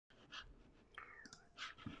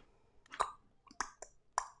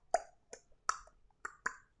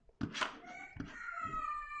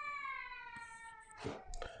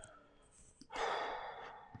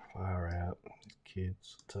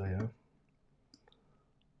kids, I'll tell you.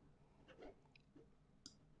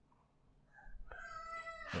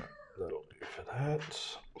 Right, that'll do for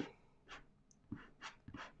that.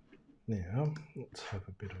 Now, let's have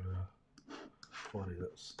a bit of a... Bloody,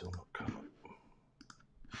 that's still not come up.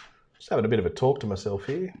 Just having a bit of a talk to myself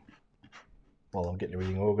here while I'm getting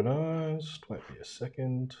everything organised. Wait me a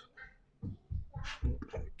second. There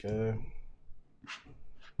we go.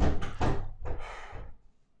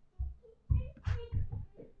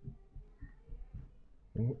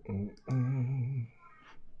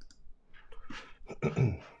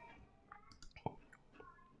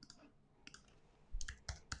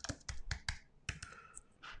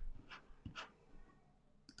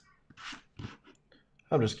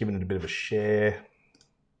 I'm just giving it a bit of a share.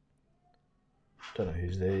 Don't know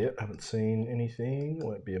who's there yet. Haven't seen anything.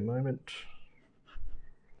 Won't be a moment.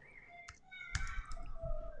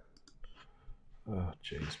 Oh,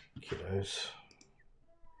 geez, kiddos.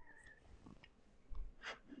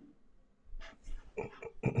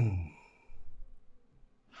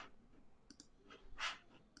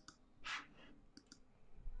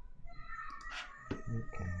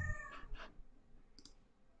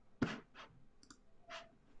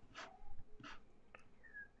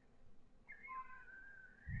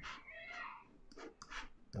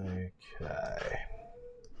 Okay.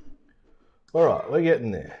 All right, we're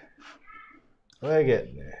getting there. We're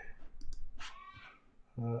getting there.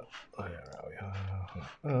 Where are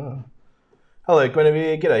we? Hello,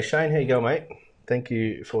 Guinevere. G'day, Shane. How you going, mate? Thank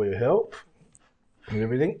you for your help and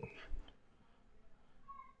everything.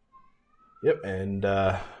 Yep, and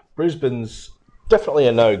Brisbane's definitely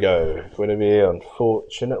a no-go, Guinevere.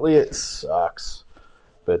 Unfortunately, it sucks.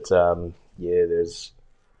 But, yeah, they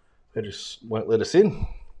just won't let us in,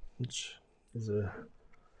 which is a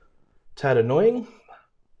tad annoying.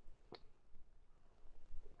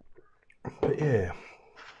 But, yeah,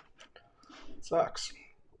 it sucks.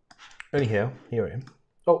 Anyhow, here I am.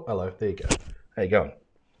 Oh, hello. There you go. How you going?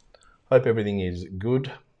 Hope everything is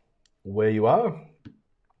good where you are.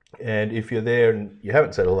 And if you're there and you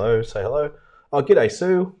haven't said hello, say hello. Oh, g'day,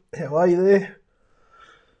 Sue. How are you there?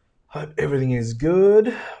 Hope everything is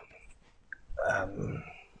good.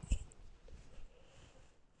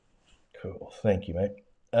 Cool. Thank you, mate.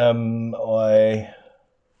 I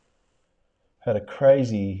had a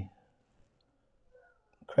crazy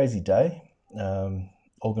day.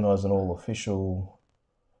 Organising all official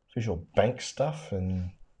bank stuff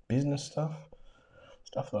and business stuff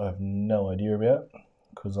that I have no idea about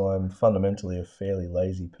because I'm fundamentally a fairly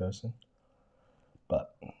lazy person.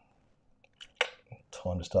 But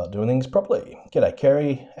time to start doing things properly. G'day,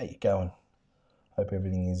 Kerry. How you going? Hope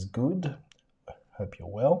everything is good. Hope you're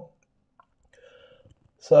well.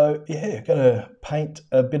 So yeah, going to paint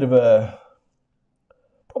a bit of a,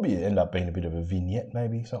 probably end up being a bit of a vignette,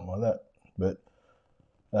 maybe something like that. But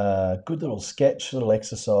good little sketch, little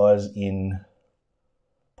exercise in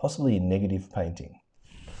possibly in negative painting.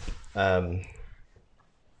 I.e.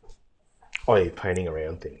 painting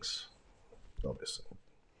around things, obviously.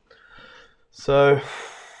 So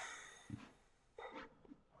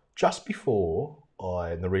just before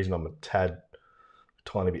and the reason I'm a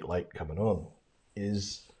tiny bit late coming on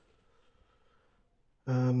is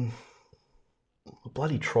a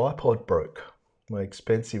bloody tripod broke. My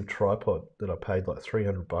expensive tripod that I paid like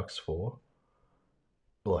 $300 for,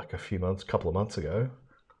 like couple of months ago.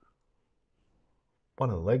 One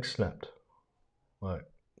of the legs snapped. Like,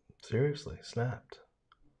 seriously, snapped.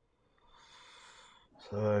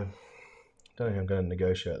 So, don't think I'm going to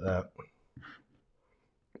negotiate that.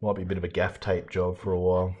 Might be a bit of a gaff tape job for a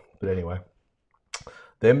while, but anyway.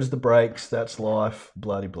 Them's the breaks, that's life,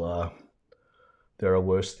 bloody blah. There are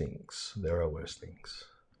worse things.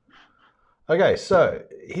 Okay, so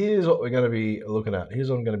here's what we're going to be looking at. Here's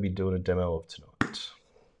what I'm going to be doing a demo of tonight.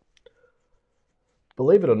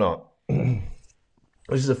 Believe it or not, this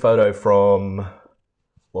is a photo from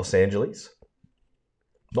Los Angeles.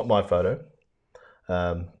 Not my photo,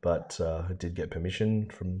 but I did get permission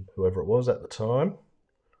from whoever it was at the time.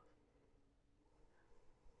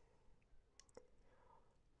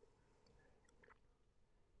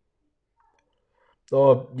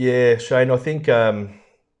 Oh, yeah, Shane, I think, yeah,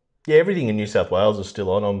 everything in New South Wales is still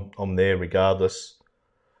on. I'm there regardless.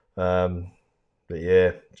 But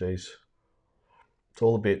yeah, geez, it's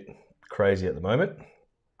all a bit crazy at the moment.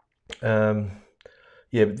 Yeah,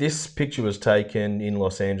 but this picture was taken in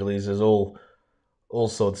Los Angeles. There's all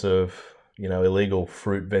sorts of, illegal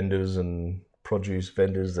fruit vendors and produce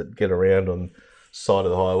vendors that get around on side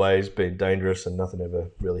of the highways being dangerous and nothing ever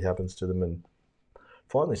really happens to them. And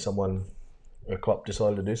finally a cop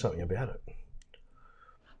decided to do something about it,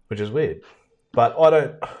 which is weird. But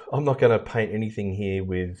I'm not going to paint anything here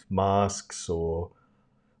with masks, or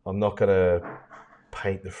I'm not going to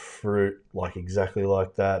paint the fruit like exactly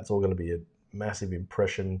like that. It's all going to be a massive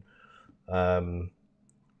impression.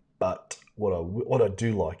 But what I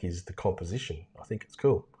do like is the composition. I think it's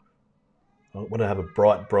cool. I want to have a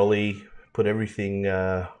bright brolly, put everything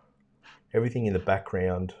in the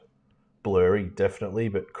background blurry, definitely,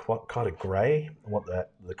 but quite kind of grey. I want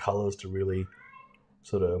the colours to really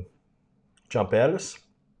sort of jump out at us.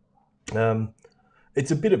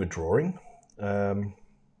 It's a bit of a drawing, but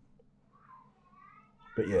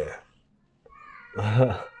yeah.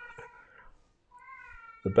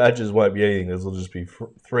 The badges won't be anything. There'll just be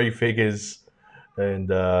three figures and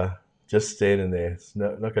just standing there. It's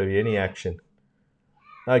not going to be any action.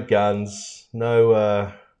 No guns,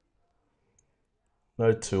 no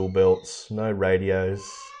tool belts, no radios,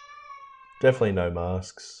 definitely no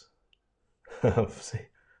masks.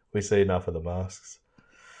 We see enough of the masks.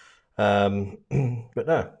 But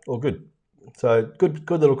no, all good. So good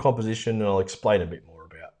little composition, and I'll explain a bit more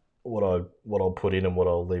about what I'll put in and what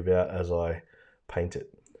I'll leave out as I paint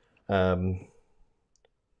it. But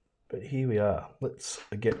here we are. Let's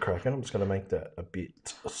get cracking. I'm just going to make that a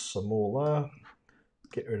bit smaller.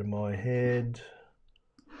 Get rid of my head.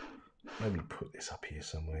 Maybe put this up here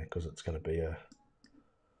somewhere because it's going to be a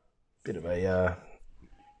bit of a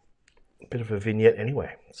vignette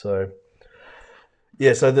anyway. So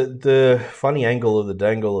yeah, so the funny angle of the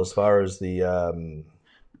dangle as far as the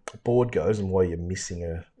board goes, and why you're missing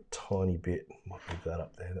a tiny bit, might leave that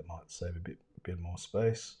up there. That might save a bit more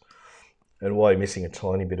space. And why you're missing a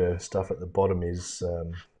tiny bit of stuff at the bottom is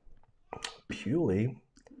purely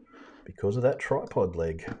because of that tripod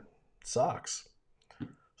leg. It sucks.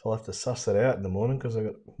 So I'll have to suss that out in the morning because I've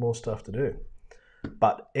got more stuff to do.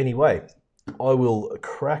 But anyway, I will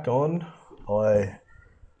crack on. I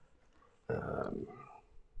got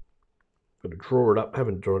to draw it up.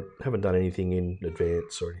 Haven't done anything in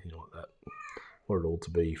advance or anything like that. I want it all to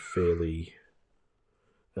be fairly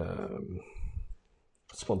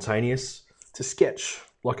spontaneous. It's a sketch.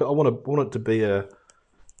 Like I want it to be a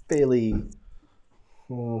fairly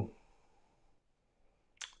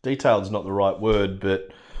detailed is not the right word,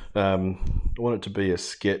 but I want it to be a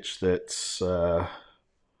sketch that's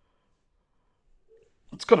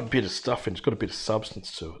it's got a bit of stuff in. It's got a bit of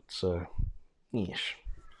substance to it. So, yes.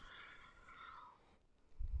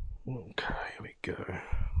 Okay, here we go.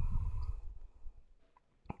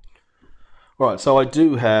 All right, so I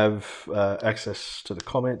do have access to the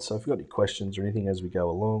comments. So if you've got any questions or anything as we go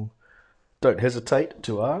along, don't hesitate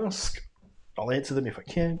to ask. I'll answer them if I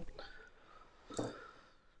can. All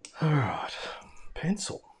right,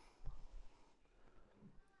 pencil.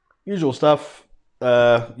 Usual stuff,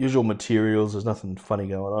 usual materials. There's nothing funny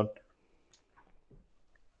going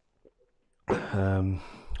on.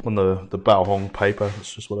 On the Baohong paper,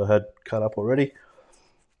 that's just what I had cut up already.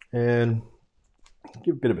 And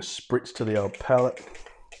give a bit of a spritz to the old palette.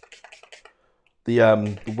 The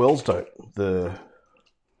wells the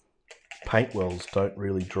paint wells don't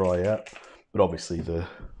really dry out, but obviously the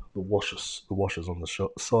washes on the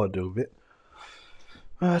side do a bit.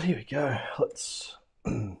 Right, here we go. Let's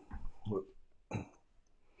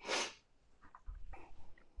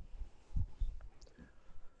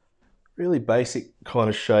really basic kind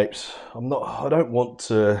of shapes. I don't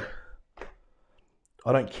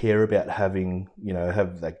care about having,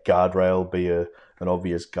 have that guardrail be an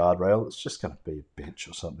obvious guardrail. It's just going to be a bench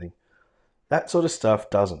or something. That sort of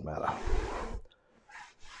stuff doesn't matter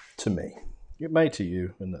to me. It may to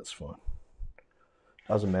you, and that's fine.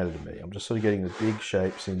 Doesn't matter to me. I'm just sort of getting the big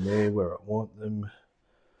shapes in there where I want them.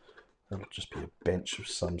 That'll just be a bench of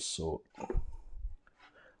some sort.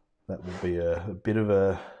 That will be a bit of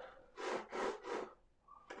a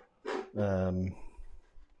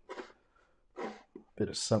bit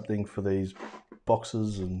of something for these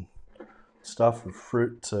boxes and stuff with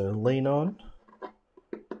fruit to lean on.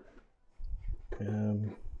 It's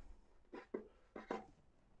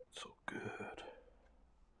all good.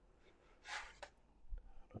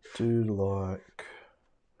 I do like,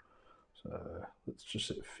 so let's just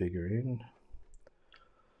set a figure in.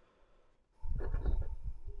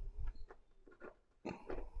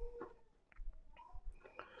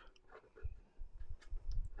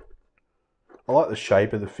 I like the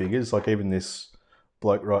shape of the figures, like even this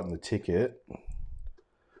bloke writing the ticket.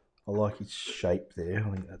 I like his shape there.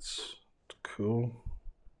 I think that's cool.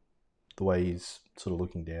 The way he's sort of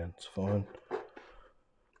looking down, it's fine.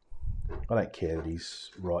 I don't care that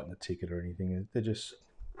he's writing a ticket or anything. They're just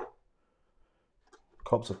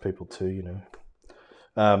cops of people too,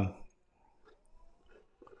 But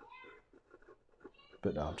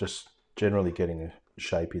no, I'm just generally getting a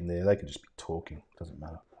shape in there. They could just be talking, doesn't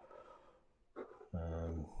matter.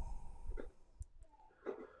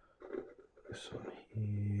 This one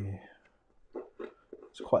here,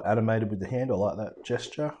 it's quite animated with the hand. I like that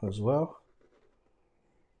gesture as well.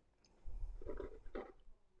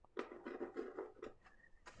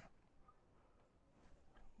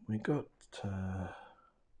 We got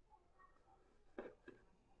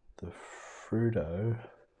the Fruito,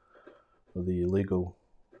 or the illegal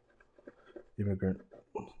immigrant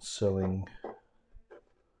selling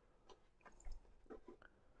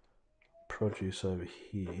produce over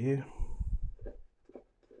here.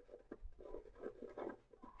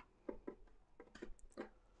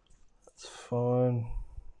 That's fine.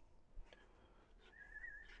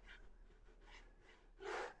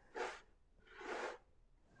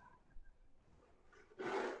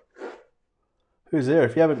 Who's there?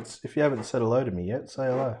 If you haven't said hello to me yet, say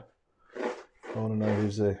hello. I want to know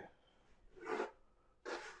who's there.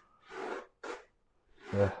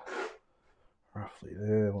 Yeah, roughly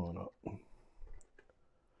there. Why not?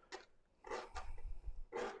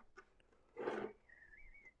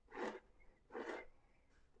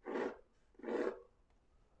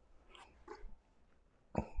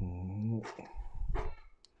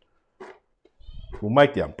 We'll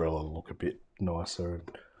make the umbrella look a bit nicer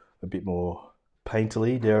and a bit more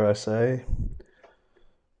painterly, dare I say,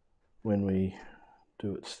 when we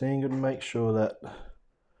do its thing, and make sure that the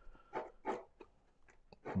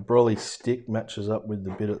brolly stick matches up with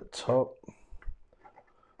the bit at the top.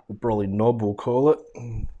 The brolly knob, we'll call it.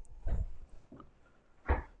 And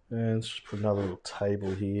let's just put another little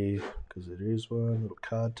table here, because it is one, little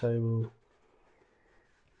card table.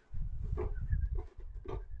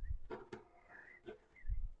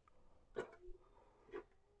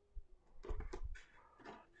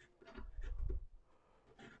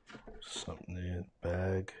 Something there,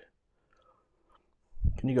 bag.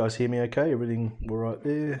 Can you guys hear me okay? Everything all right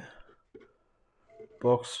there?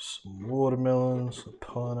 Box, some watermelons, some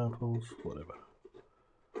pineapples, whatever.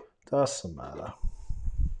 Doesn't matter.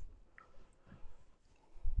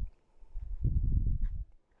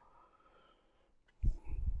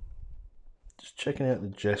 Just checking out the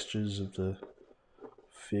gestures of the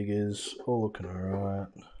figures, all looking alright.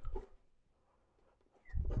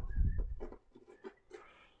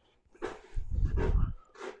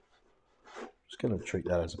 Just going to treat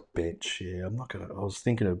that as a bench. Yeah, I'm not going to. I was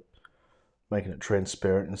thinking of making it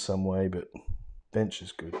transparent in some way, but bench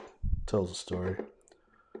is good. Tells a story.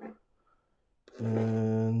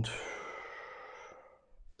 And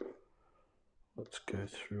let's go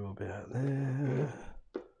through about there.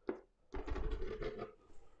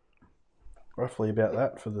 Roughly about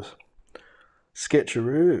that for the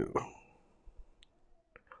sketcheroo.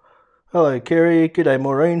 Hello, Kerry. G'day,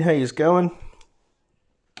 Maureen. How yous going?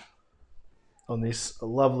 On this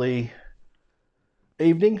lovely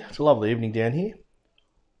evening. It's a lovely evening down here.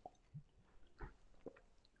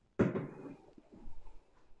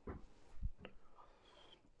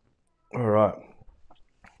 All right.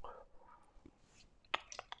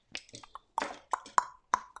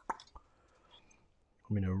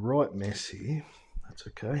 I'm in a right mess here. That's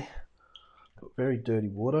okay. Got very dirty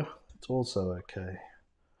water. It's also okay.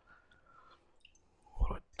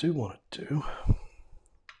 What I do want to do,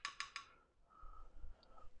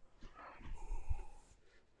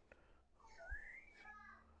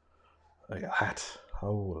 look at that.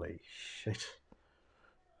 Holy shit.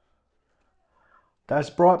 That's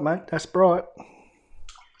bright, mate. That's bright.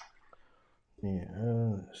 Yeah,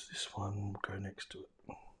 there's this one. We'll go next to it.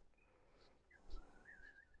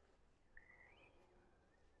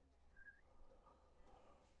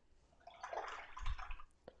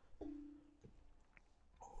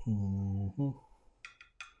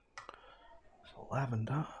 It's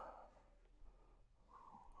lavender. I've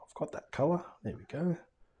got that colour. There we go.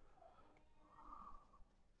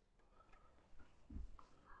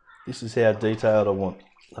 This is how detailed I want.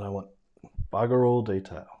 And I want bugger all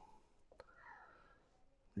detail.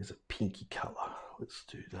 There's a pinky colour. Let's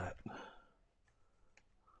do that.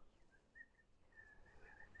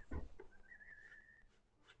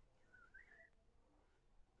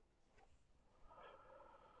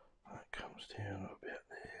 That comes down about there.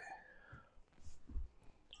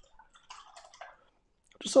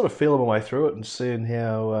 Just sort of feeling my way through it and seeing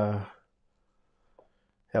how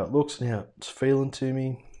it looks and how it's feeling to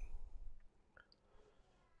me.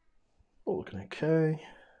 All looking okay.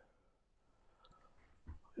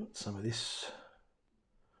 Got some of this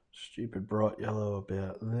stupid bright yellow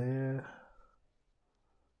about there.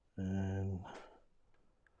 And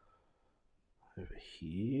over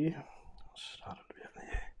here. Started about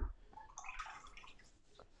there.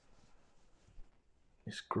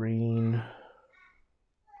 This green.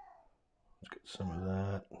 Let's get some of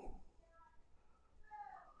that.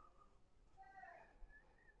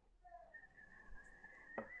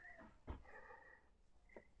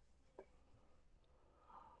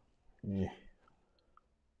 Yeah.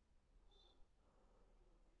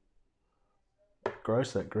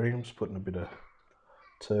 Gross, that green. I'm just putting a bit of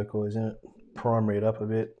turquoise in it. Primary it up a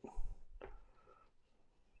bit.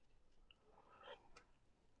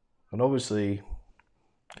 And obviously,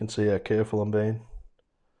 you can see how careful I'm being.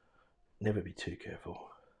 Never be too careful.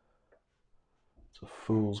 It's a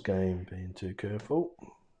fool's game being too careful.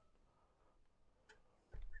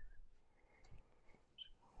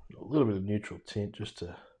 A little bit of neutral tint just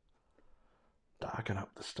to darken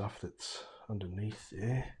up the stuff that's underneath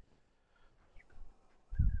there.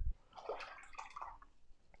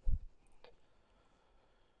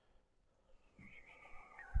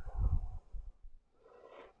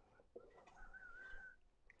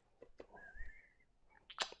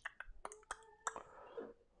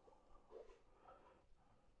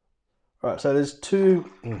 Right, so there's two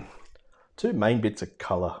main bits of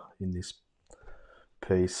colour in this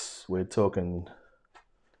piece. We're talking,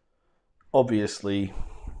 obviously,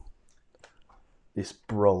 this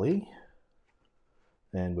brolly,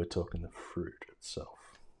 and we're talking the fruit itself.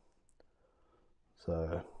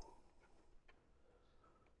 So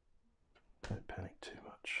don't panic too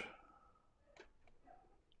much.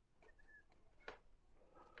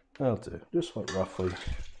 That'll do, just like roughly.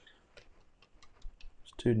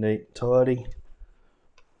 It's too neat, tidy.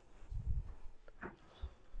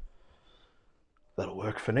 That'll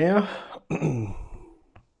work for now.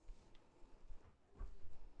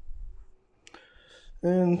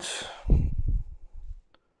 And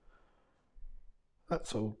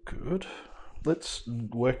that's all good. Let's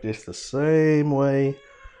work this the same way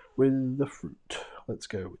with the fruit. Let's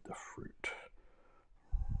go with the fruit.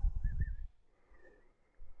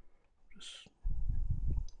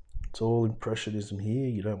 It's all impressionism here.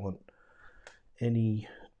 You don't want any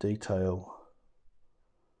detail.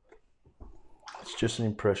 It's just an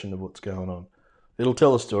impression of what's going on. It'll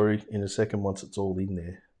tell a story in a second once it's all in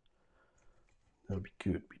there. That'll be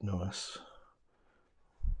good, be nice.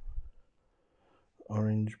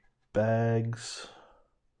 Orange bags.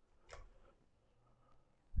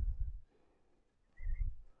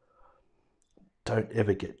 Don't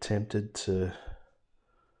ever get tempted to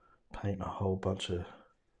paint a whole bunch of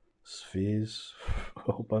spheres, a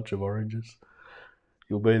whole bunch of oranges.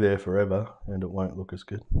 You'll be there forever and it won't look as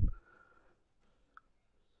good.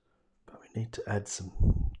 But we need to add some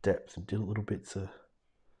depth and do little bits of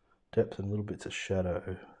depth and little bits of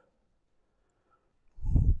shadow.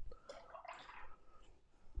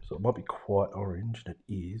 So it might be quite orange, and it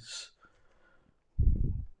is.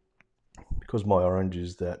 Because my orange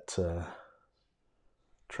is that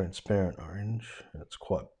transparent orange, and it's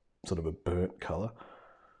quite sort of a burnt colour.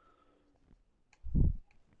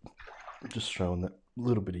 Just throwing that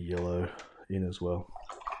little bit of yellow in as well.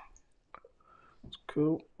 It's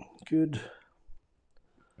cool, good.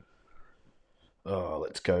 Oh,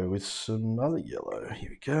 let's go with some other yellow.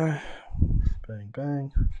 Here we go. Bang,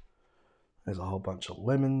 bang. There's a whole bunch of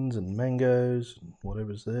lemons and mangoes and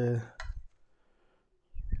whatever's there.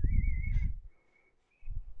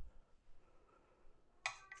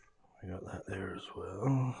 We got that there as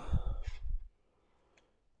well.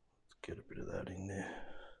 Let's get a bit of that in there.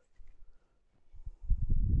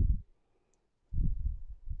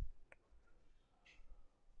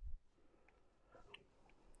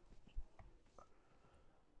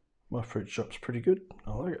 My fruit shop's pretty good.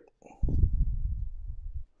 I like it.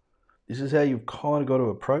 This is how you've kind of got to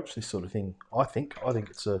approach this sort of thing. I think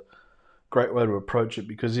it's a great way to approach it,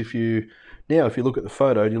 because if you look at the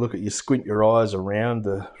photo and you squint your eyes around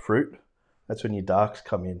the fruit, that's when your darks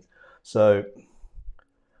come in. So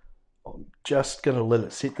I'm just going to let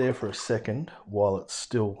it sit there for a second while it's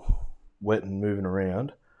still wet and moving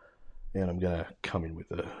around, and I'm going to come in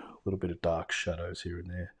with a little bit of dark shadows here and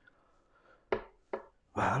there.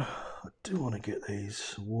 But I do want to get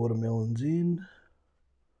these watermelons in.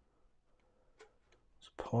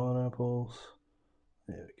 Some pineapples.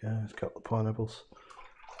 There we go, there's a couple of pineapples.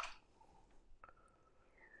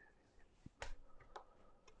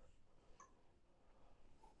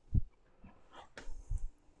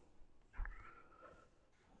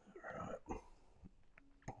 Right.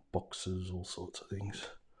 Boxes, all sorts of things.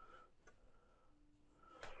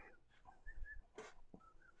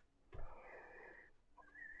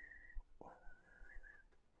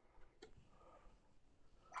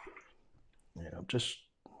 Yeah, I'm just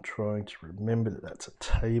trying to remember that that's a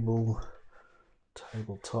tabletop.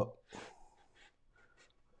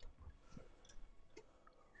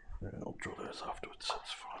 And I'll draw those afterwards, so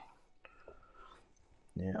that's fine.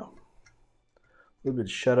 Now, a little bit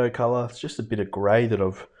of shadow colour. It's just a bit of grey that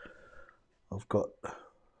I've got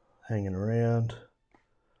hanging around.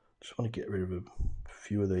 Just want to get rid of a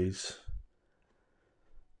few of these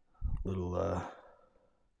little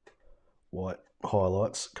white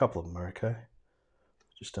highlights. A couple of them are okay.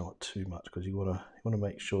 Just don't want too much because you want to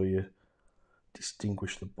make sure you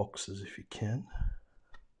distinguish the boxes if you can.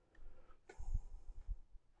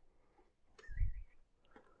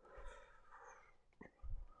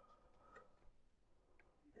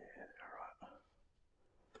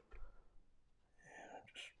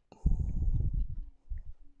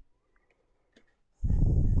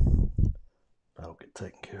 That'll get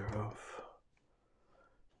taken care of.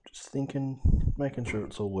 Just thinking, making sure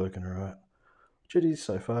it's all working alright. Which it is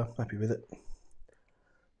so far, happy with it.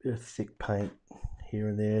 Bit of thick paint here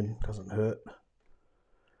and there, doesn't hurt.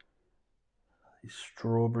 These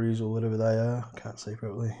strawberries or whatever they are, can't see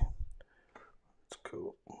properly. It's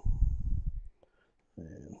cool.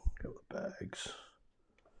 And got the bags.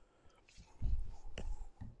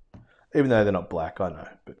 Even though they're not black, I know,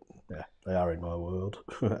 but yeah, they are in my world.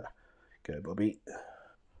 Go, Bobby.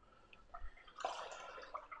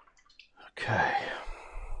 Okay.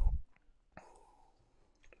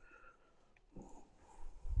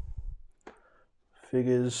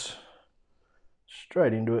 Figures.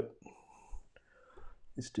 Straight into it.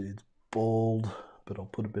 This dude's bald, but I'll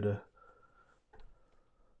put a bit of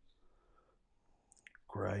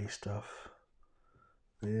grey stuff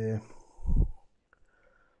there.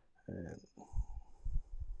 And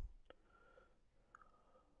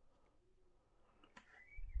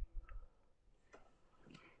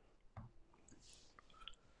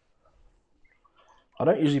I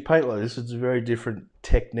don't usually paint like this. It's a very different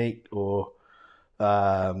technique, or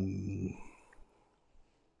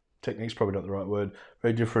technique's probably not the right word.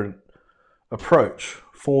 Very different approach,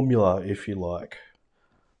 formula, if you like,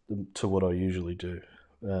 to what I usually do.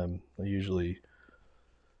 I usually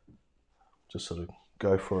just sort of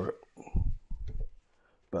go for it,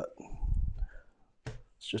 but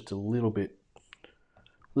it's just a little bit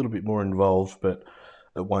more involved, but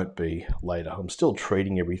it won't be later. I'm still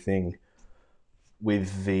treating everything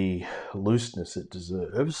with the looseness it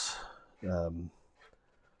deserves,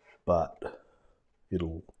 but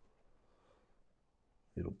it'll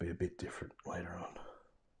be a bit different later on.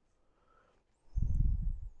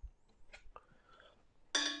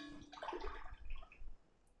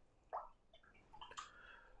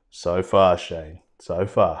 So far, Shane. So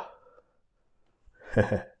far.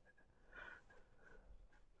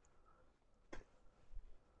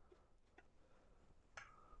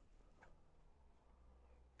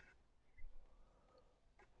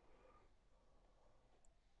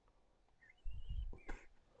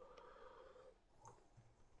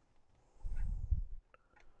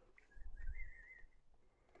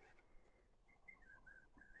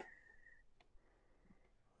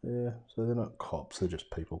 Yeah, so they're not cops, they're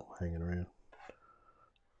just people hanging around.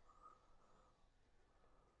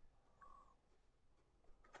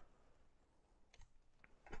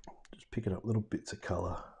 Just picking up little bits of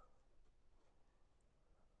colour.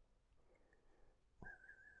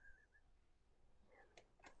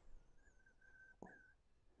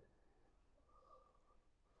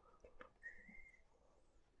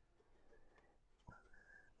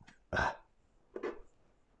 That's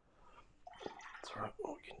right,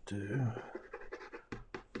 what we can do.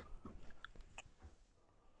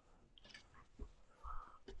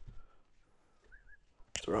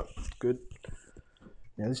 That's right, good.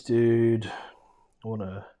 Now this dude, I want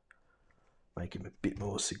to make him a bit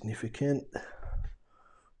more significant.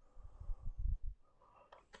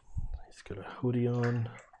 He's got a hoodie on.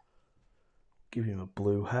 Give him a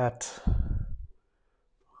blue hat.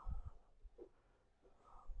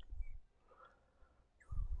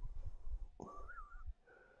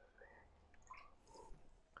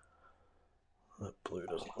 That blue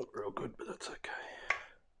doesn't look real good, but that's okay.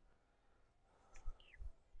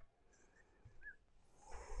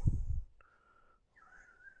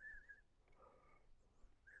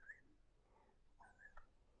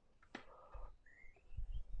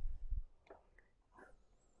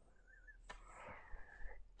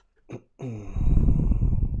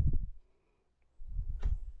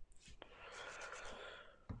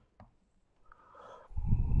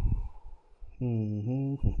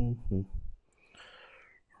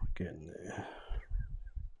 Getting there.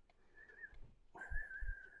 A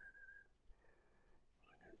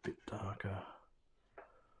bit darker.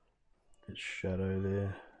 Bit shadow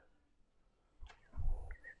there.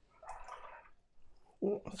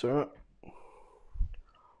 That's alright.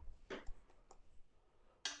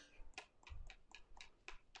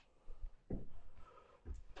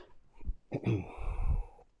 Just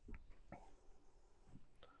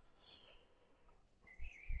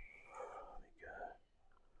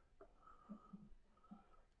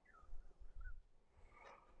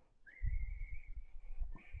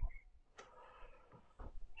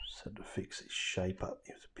had to fix his shape up.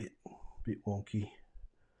 He was a bit wonky.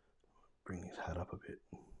 Bring his hat up a bit.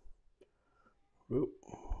 Whoop.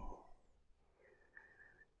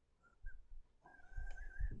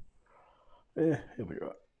 Yeah, he'll be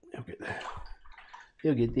right. He'll get there.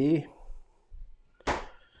 He'll get there. I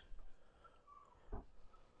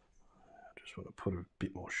just want to put a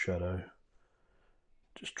bit more shadow.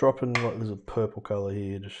 Just dropping, like, there's a purple colour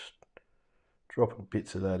here, just dropping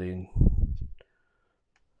bits of that in.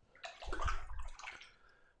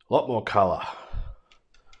 A lot more colour,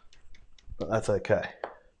 but that's okay.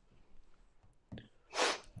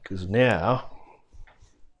 Because now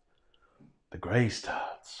the grey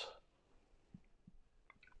starts.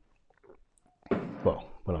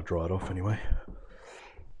 Well, when I dry it off anyway.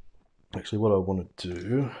 Actually, what I want to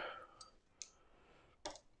do,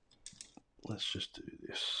 let's just do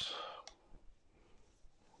this.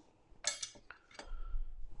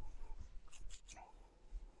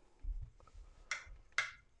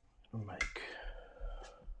 Make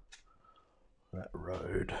that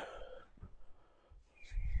road.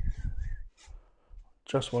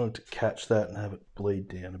 Just wanted to catch that and have it bleed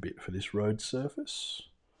down a bit for this road surface.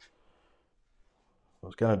 I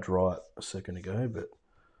was going to dry it a second ago, but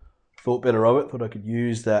thought better of it. Thought I could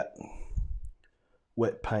use that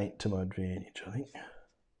wet paint to my advantage, I think.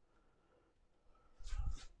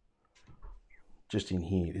 Just in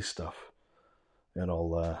here, this stuff. And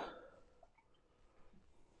I'll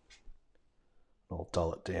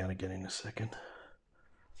dull it down again in a second.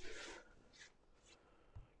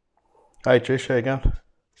 Hey Trish, how you going?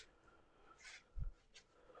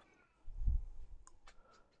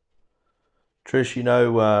 Trish, you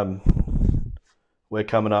know, we're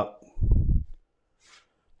coming up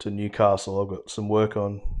to Newcastle. I've got some work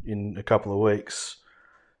on in a couple of weeks,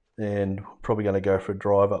 and probably going to go for a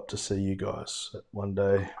drive up to see you guys one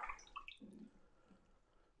day.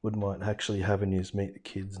 Wouldn't mind actually having you meet the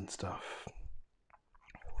kids and stuff.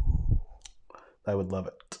 They would love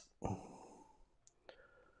it.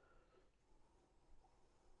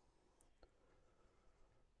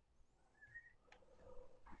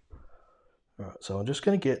 Alright, so I'm just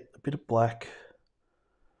going to get a bit of black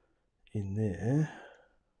in there.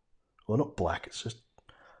 Well, not black, it's just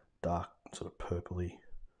dark, sort of purpley,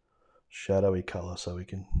 shadowy colour, so we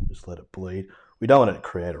can just let it bleed. We don't want it to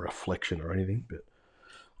create a reflection or anything, but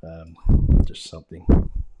just something.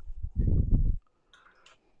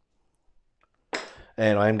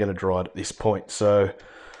 And I am going to dry it at this point, so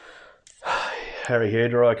Harry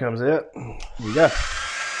hairdryer comes out. Here you go.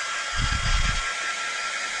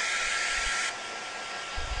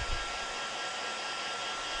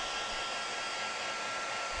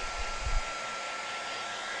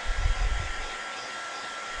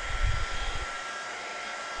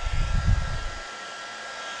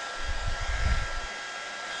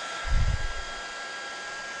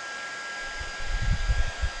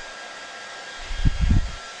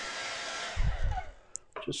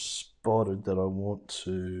 Just spotted that I want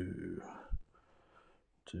to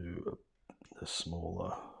do the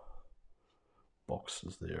smaller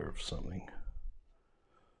boxes there of something.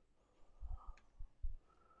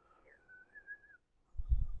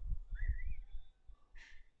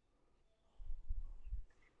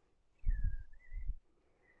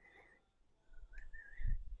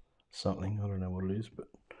 Something, I don't know what it is, but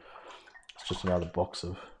it's just another box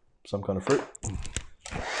of some kind of fruit.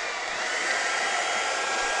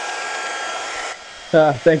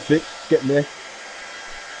 Thanks, Vic. Getting there.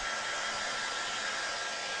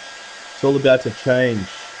 It's all about to change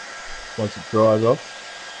once it dries off.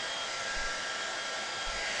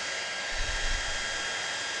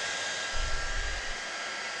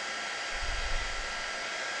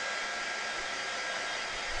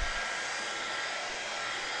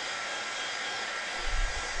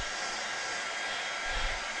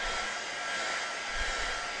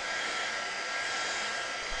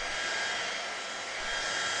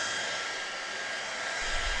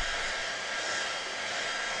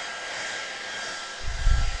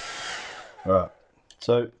 All right,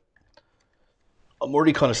 so I'm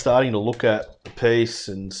already kind of starting to look at the piece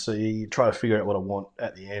and try to figure out what I want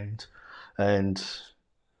at the end, and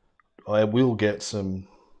I will get some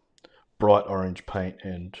bright orange paint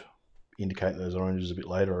and indicate those oranges a bit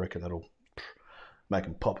later. I reckon that'll make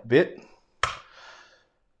them pop a bit.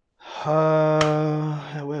 However,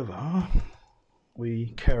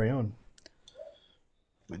 we carry on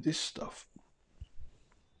with this stuff.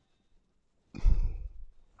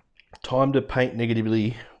 time to paint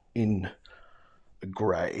negatively in a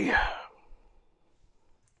grey.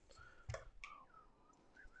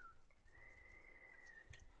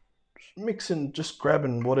 Just mixing, just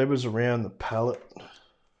grabbing whatever's around the palette.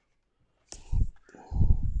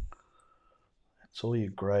 That's all your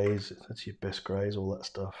greys, that's your best greys, all that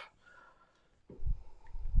stuff.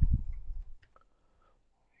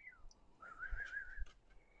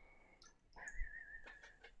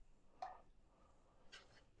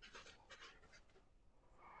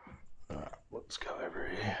 Alright, let's go over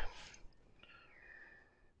here.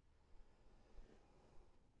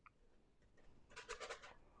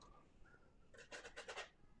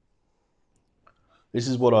 This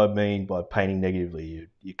is what I mean by painting negatively.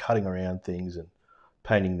 You're cutting around things and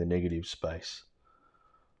painting the negative space.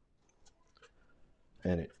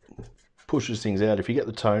 And it pushes things out. If you get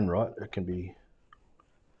the tone right, it can be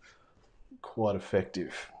quite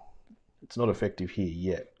effective. It's not effective here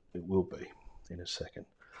yet. It will be in a second.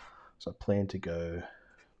 So I plan to go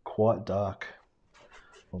quite dark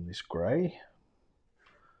on this grey,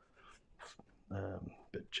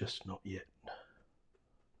 but just not yet.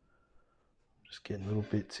 Just getting little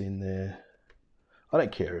bits in there. I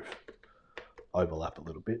don't care if overlap a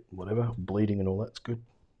little bit, whatever. Bleeding and all that's good,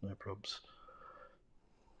 no probs.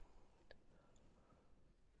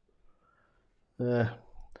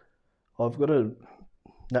 I've got a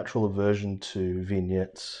natural aversion to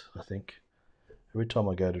vignettes, I think. Every time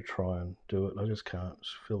I go to try and do it, I just can't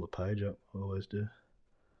fill the page up. I always do.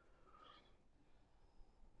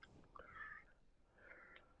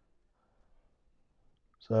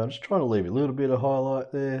 So I'm just trying to leave a little bit of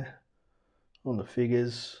highlight there on the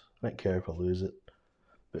figures. I don't care if I lose it,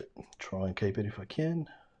 but try and keep it if I can.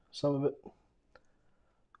 Some of it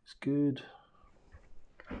is good.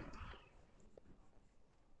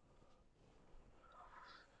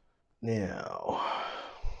 Now,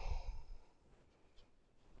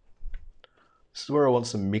 this is where I want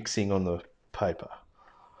some mixing on the paper.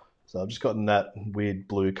 So I've just gotten that weird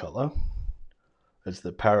blue colour. It's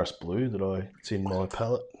the Paris blue it's in my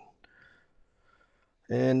palette.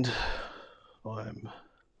 And I'm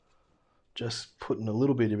just putting a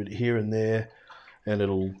little bit of it here and there, and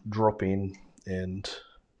it'll drop in and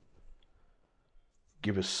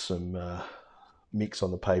give us some mix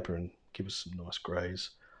on the paper and give us some nice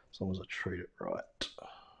greys, as long as I treat it right. It's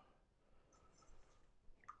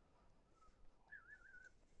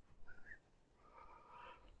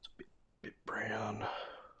a bit brown.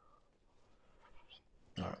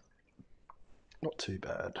 All right, not too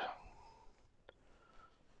bad.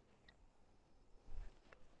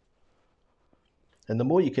 And the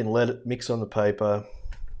more you can let it mix on the paper,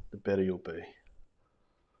 the better you'll be.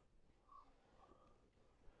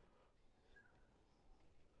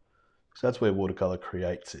 So that's where watercolor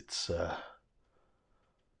creates its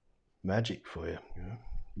magic for you.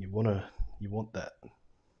 You want that.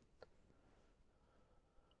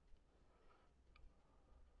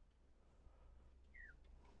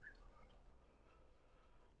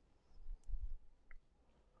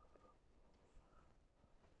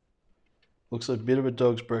 Looks like a bit of a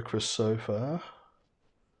dog's breakfast so far,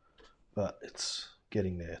 but it's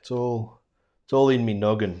getting there. It's all in me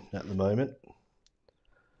noggin at the moment,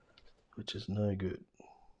 which is no good.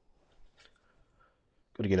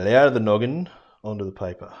 Got to get it out of the noggin onto the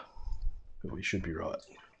paper, but we should be right.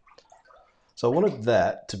 So I wanted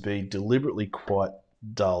that to be deliberately quite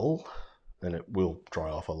dull, and it will dry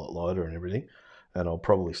off a lot lighter and everything, and I'll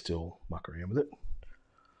probably still muck around with it.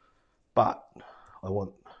 But I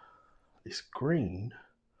want this green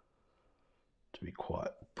to be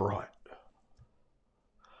quite bright.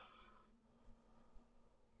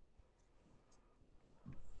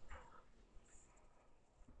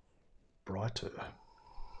 Brighter. I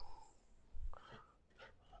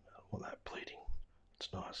don't want that bleeding.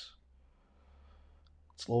 It's nice.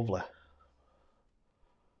 It's lovely.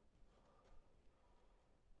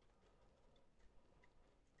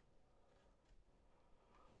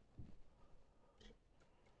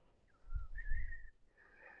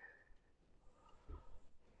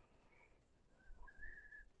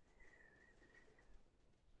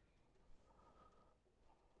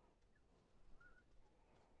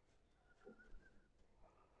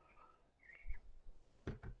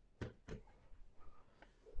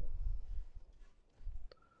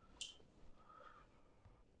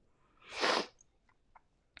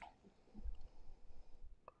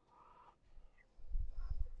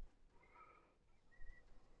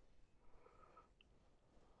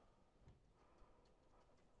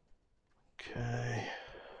 Okay.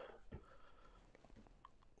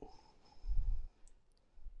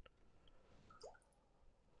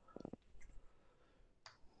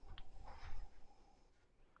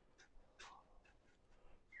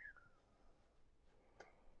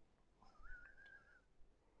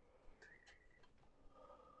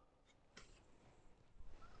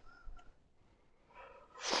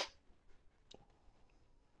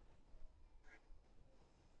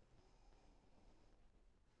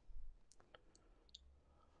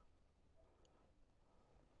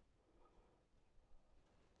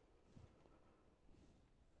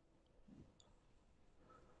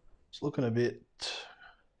 It's looking a bit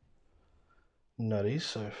nutty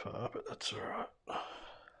so far, but that's all right.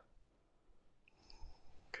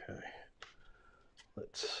 Okay,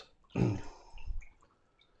 let's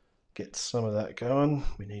get some of that going.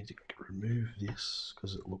 We need to remove this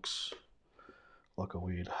because it looks like a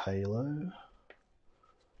weird halo.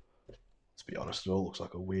 Let's be honest, it all looks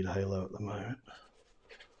like a weird halo at the moment.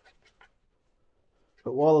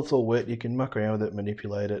 But while it's all wet, you can muck around with it,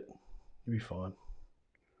 manipulate it, you'll be fine.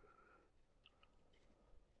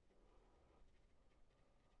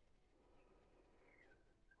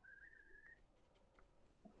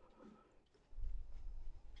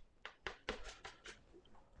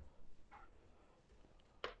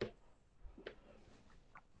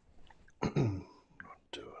 What I'm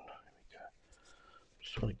doing, here we go.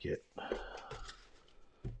 Just want to get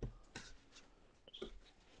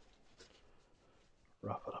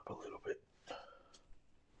rough it up a little bit.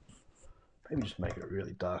 Maybe just make it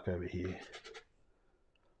really dark over here.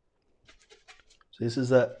 So this is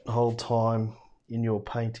that whole time in your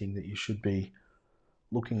painting that you should be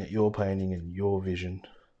looking at your painting and your vision,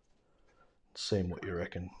 seeing what you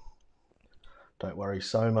reckon. Don't worry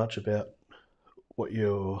so much about what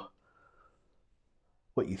you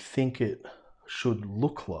think it should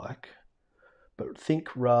look like, but think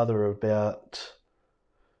rather about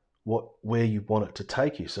where you want it to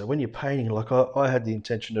take you. So when you're painting, like I had the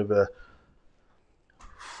intention of a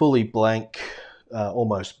fully blank,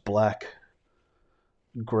 almost black,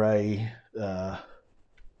 grey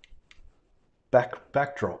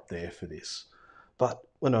backdrop there for this. But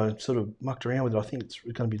when I sort of mucked around with it, I think it's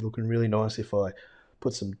going to be looking really nice if I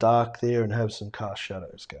put some dark there and have some cast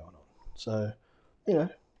shadows going on. So, you know,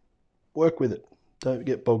 work with it. Don't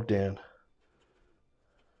get bogged down.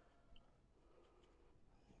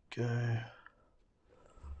 Okay.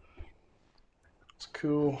 It's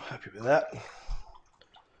cool. Happy with that.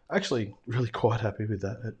 Actually, really quite happy with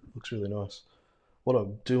that. It looks really nice. What I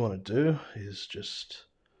do want to do is just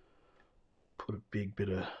put a big bit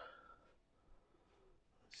of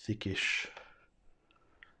thickish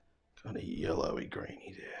kind of yellowy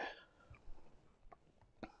greeny there.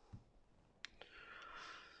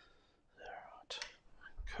 Alright,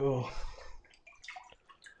 cool.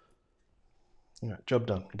 Alright, job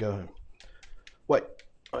done. Go home. Wait,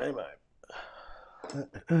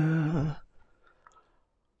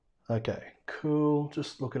 okay, cool.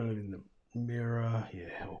 Just looking at it in the mirror.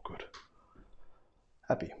 Yeah, all good.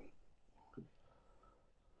 Happy.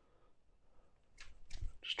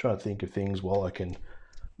 Just trying to think of things while I can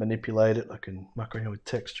manipulate it. I can muck around with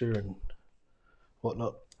texture and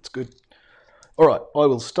whatnot. It's good. All right, I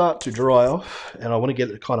will start to dry off, and I want to get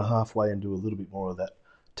it kind of halfway and do a little bit more of that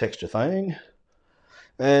texture thing.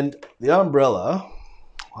 And the umbrella,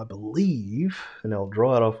 I believe, and I'll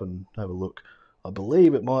dry it off and have a look, I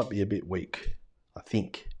believe it might be a bit weak. I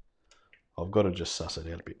think. I've got to just suss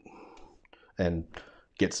it out a bit and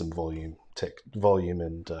get some volume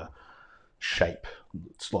and shape.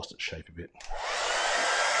 It's lost its shape a bit.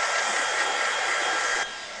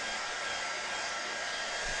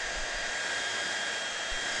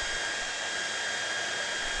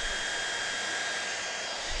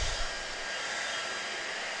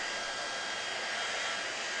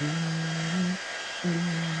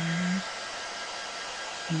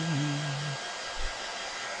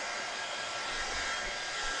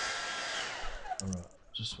 Alright,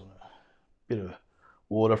 just want a bit of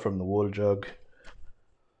water from the water jug.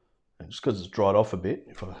 And just because it's dried off a bit,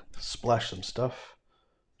 if I splash some stuff,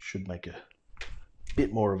 it should make a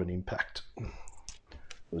bit more of an impact. It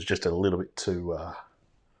was just a little bit too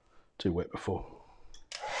wet before.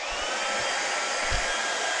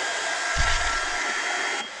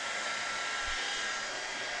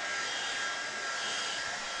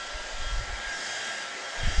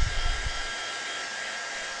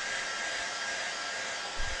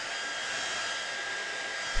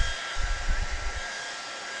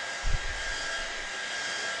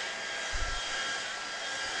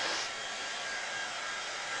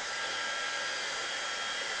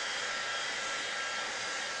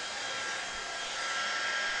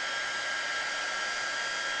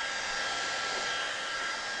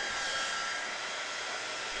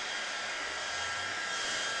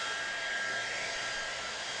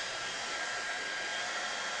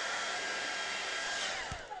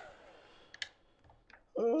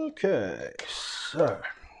 Okay, so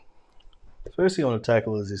first thing I want to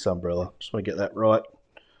tackle is this umbrella. Just want to get that right,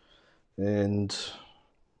 and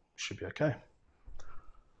should be okay.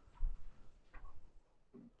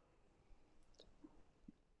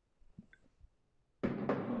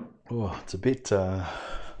 Oh, it's a bit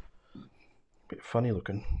funny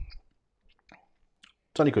looking.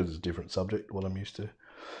 It's only because it's a different subject, what I'm used to.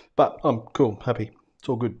 But I'm cool, happy. It's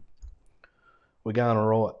all good. We're going all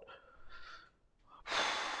right.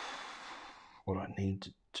 What I need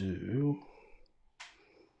to do...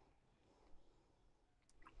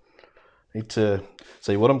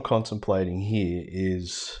 See, what I'm contemplating here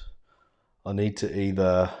is I need to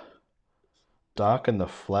either darken the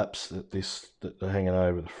flaps that are hanging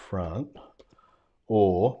over the front,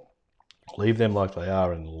 or leave them like they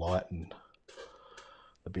are and lighten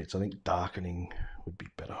the bits. I think darkening would be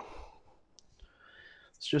better.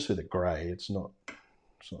 It's just with a grey. It's not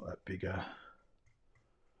that big a...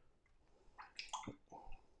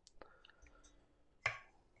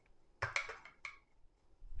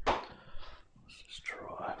 Let's just try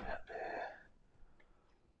it out there.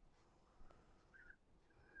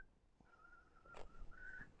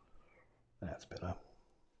 That's better.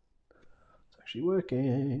 It's actually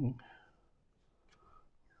working.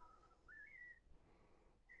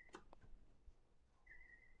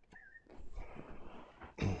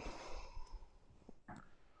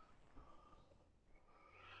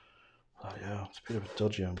 Oh yeah, it's a bit of a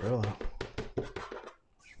dodgy umbrella.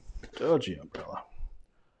 Dodgy umbrella.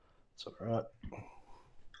 It's alright.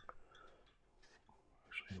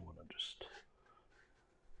 Actually, I want to just...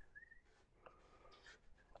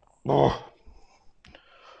 Oh!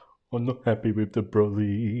 I'm not happy with the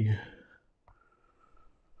brolly. Yeah,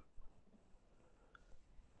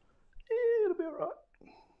 it'll be alright.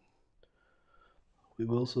 We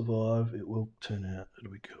will survive. It will turn out.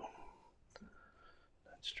 It'll be cool. Don't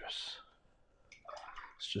stress.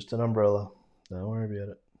 It's just an umbrella. Don't worry about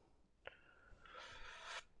it.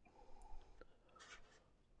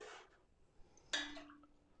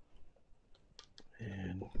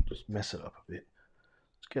 And just mess it up a bit.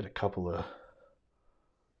 Let's get a couple of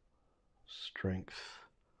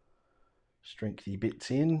strengthy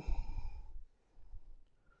bits in.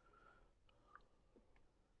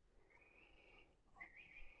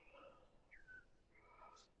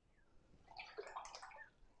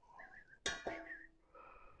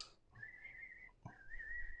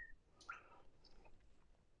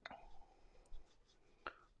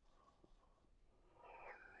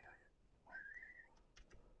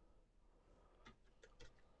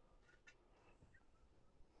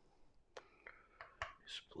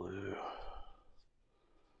 This blue.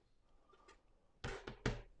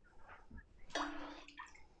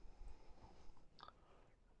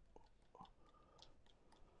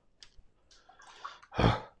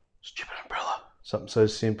 Stupid umbrella. Something so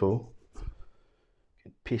simple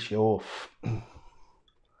can piss you off.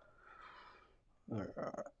 Alright,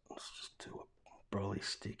 let's just do a brolly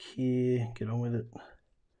stick here. Get on with it.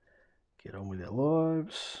 Get on with our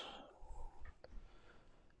lives.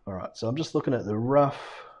 Alright, so I'm just looking at the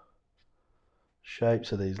rough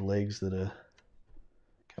shapes of these legs that are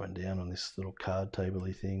coming down on this little card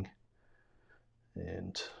table-y thing.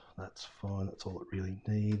 And that's fine, that's all it really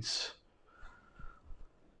needs.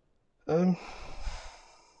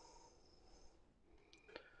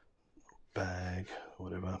 Bag,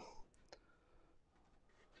 whatever.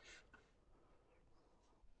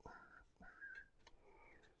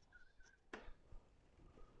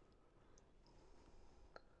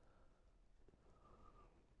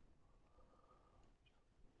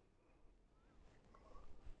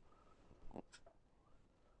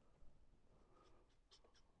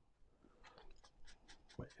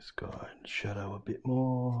 Make this guy shadow a bit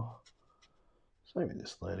more. Same with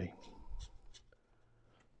this lady.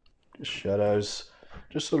 Just shadows,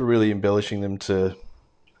 just sort of really embellishing them to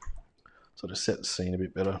sort of set the scene a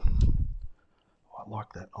bit better. Oh, I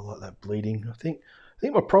like that. I like that bleeding. I think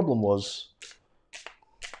my problem was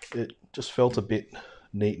it just felt a bit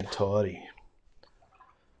neat and tidy,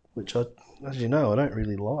 which as you know, I don't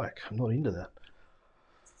really like. I'm not into that.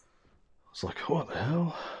 I was like, what the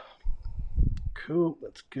hell? Cool,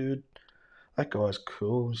 that's good. That guy's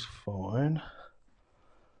cool, he's fine.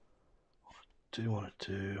 What I do want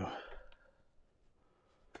to do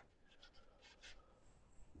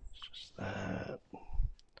is just that.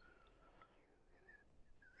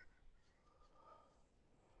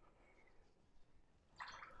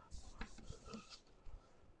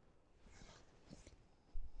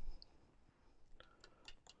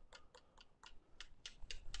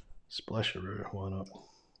 Splasheroo, why not?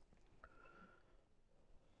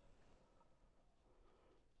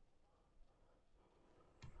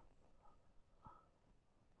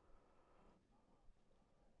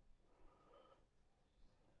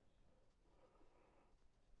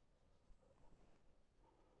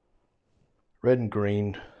 Red and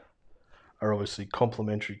green are obviously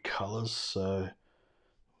complementary colours, so we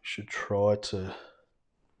should try to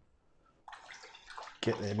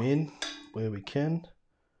get them in where we can.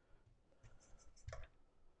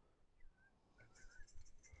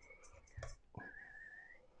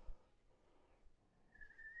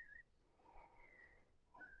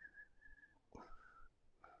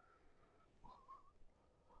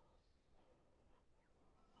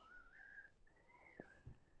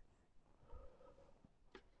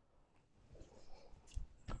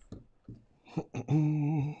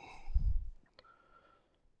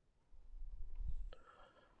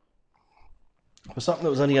 For something that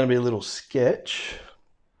was only going to be a little sketch,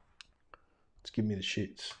 it's giving me the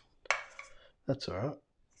shits. That's all right.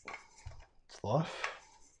 It's life.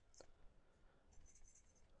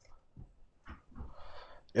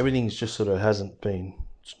 Everything's just sort of hasn't been,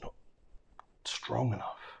 it's not strong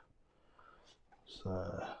enough.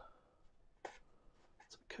 So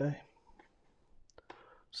it's okay.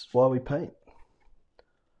 This is why we paint.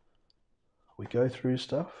 We go through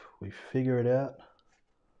stuff, we figure it out,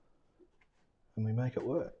 and we make it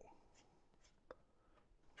work.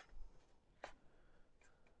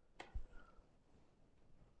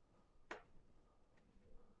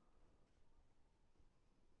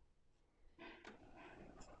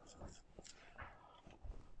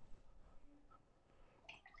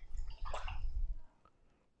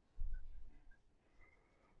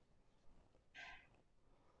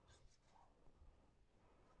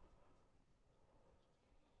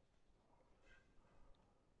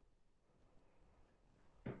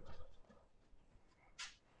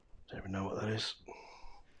 Don't even know what that is.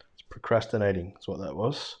 It's procrastinating, that's what that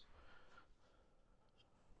was.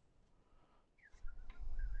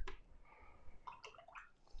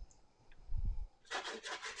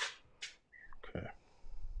 Okay.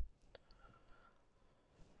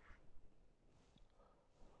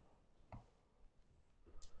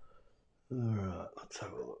 Alright, let's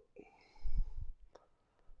have a look.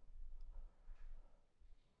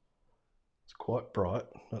 It's quite bright,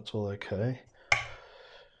 that's all okay.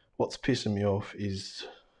 What's pissing me off is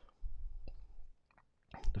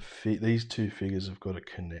these two figures have got to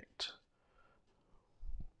connect.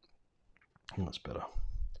 And that's better.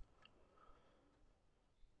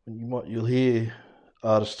 You'll hear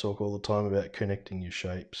artists talk all the time about connecting your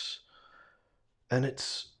shapes, and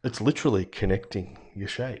it's literally connecting your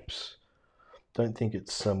shapes. Don't think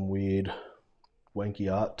it's some weird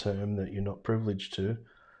wanky art term that you're not privileged to.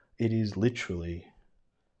 It is literally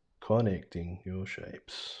connecting your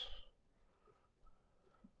shapes.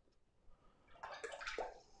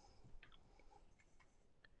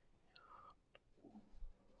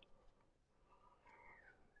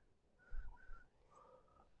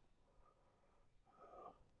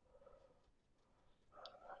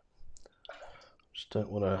 Just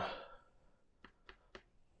don't want to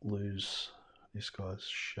lose this guy's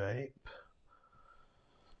shape,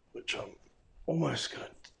 which I'm almost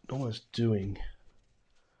doing.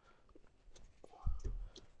 Need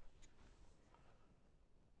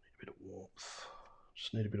a bit of warmth.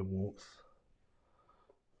 Just need a bit of warmth.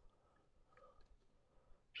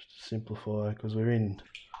 Just to simplify, because we're in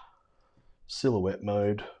silhouette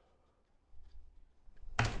mode.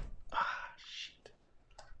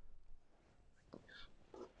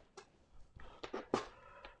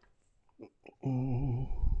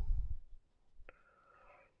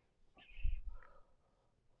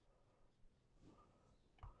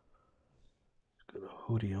 Got a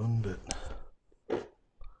hoodie on, but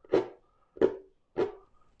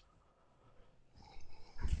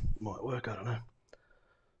might work, I don't know.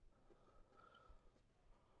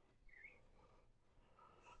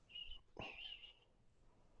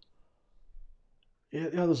 Yeah,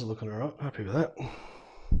 the others are looking alright, happy with that.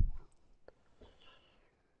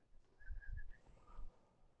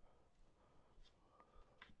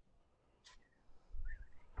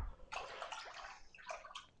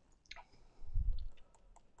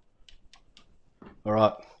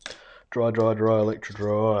 Alright, dry, electro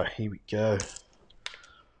dry, here we go.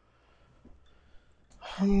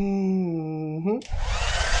 Yep.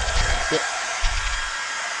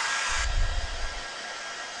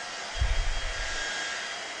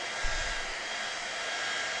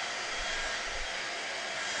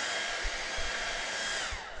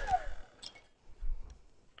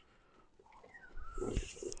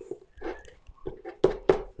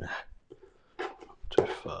 Too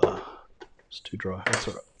far, it's too dry, that's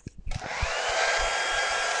alright.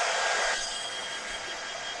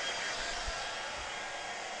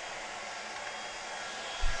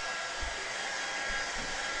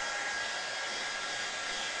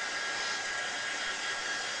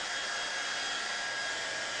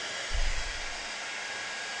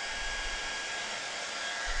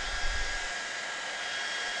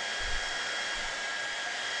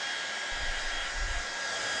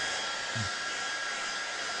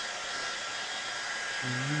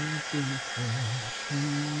 Okay.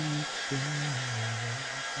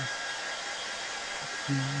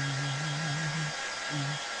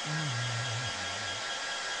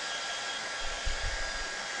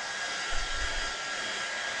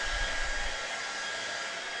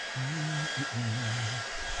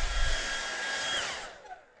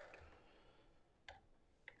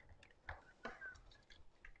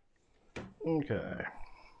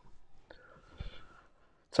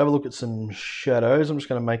 Let's have a look at some shadows. I'm just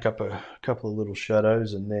going to make up a couple of little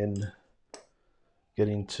shadows and then get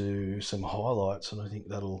into some highlights, and I think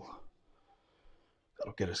that'll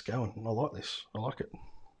get us going. I like this. I like it.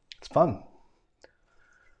 It's fun.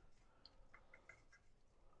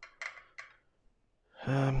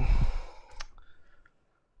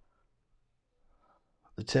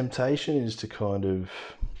 The temptation is to kind of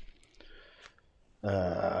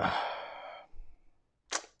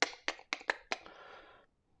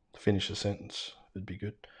finish a sentence. It'd be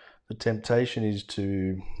good. The temptation is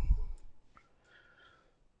to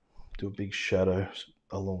do a big shadow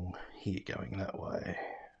along here going that way.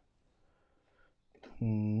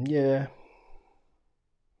 Yeah.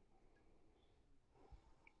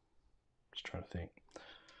 Just trying to think.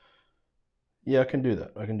 Yeah, I can do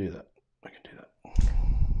that. I'm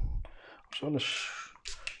just going to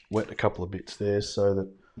wet a couple of bits there so that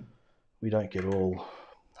we don't get all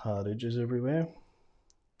hard edges everywhere.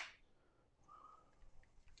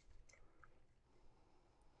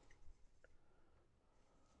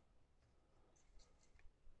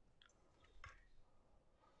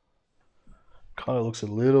 Kind of looks a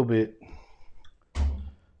little bit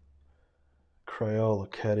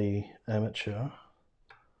Crayola Caddy amateur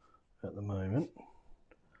at the moment.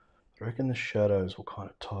 I reckon the shadows will kind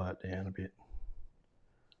of tie it down a bit.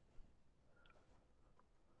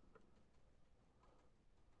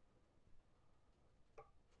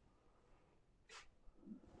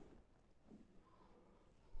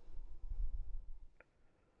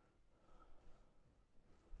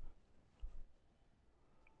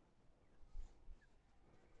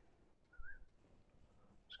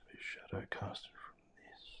 It's going to be shadow casted from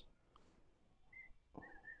this.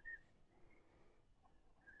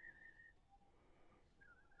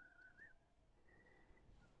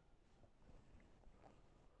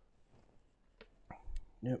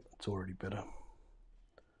 Yep, it's already better.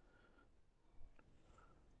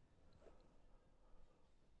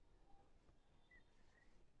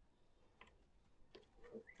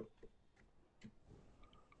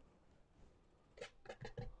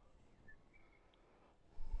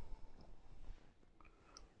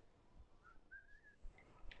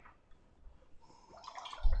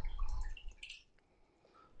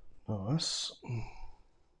 Nice.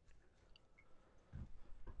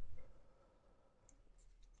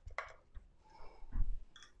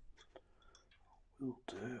 Will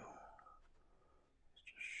do. Let's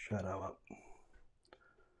just shadow up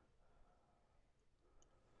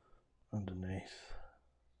underneath.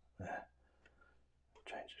 There.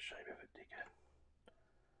 Change the shape of it, digger.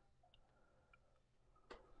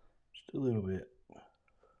 Just a little bit.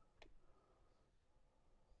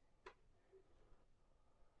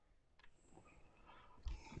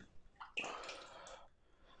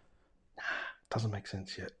 Doesn't make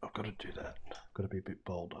sense yet. I've got to do that. I've got to be a bit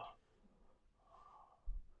bolder.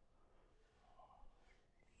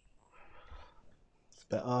 It's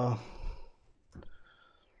better.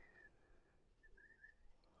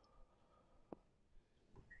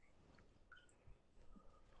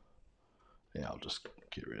 Yeah, I'll just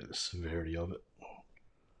get rid of the severity of it.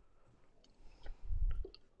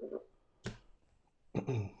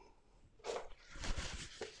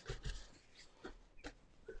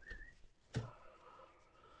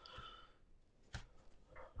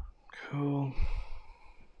 Cool.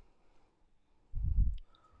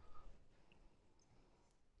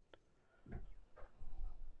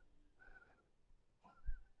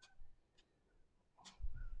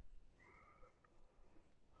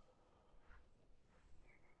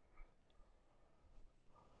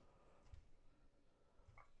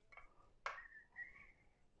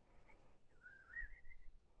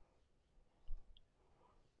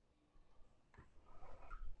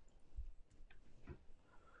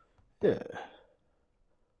 Yeah.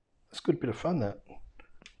 That's a good bit of fun, that.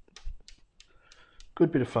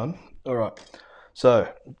 Good bit of fun. All right.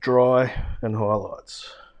 So, dry and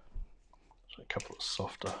highlights. So a couple of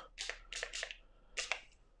softer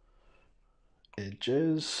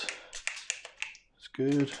edges. It's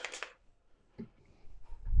good.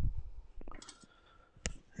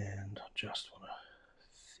 And I just want to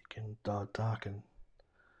thicken, darken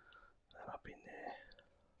that up in there.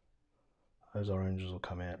 Those oranges will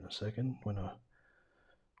come out in a second when I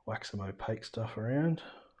whack some opaque stuff around.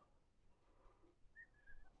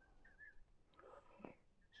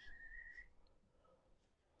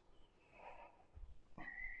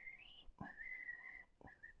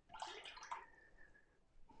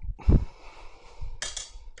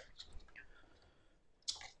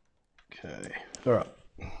 Okay, all right,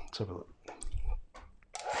 let's have a look.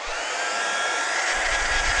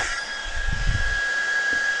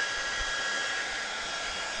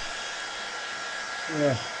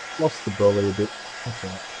 Yeah, lost the brolly a bit. That's all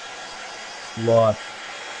right. Life.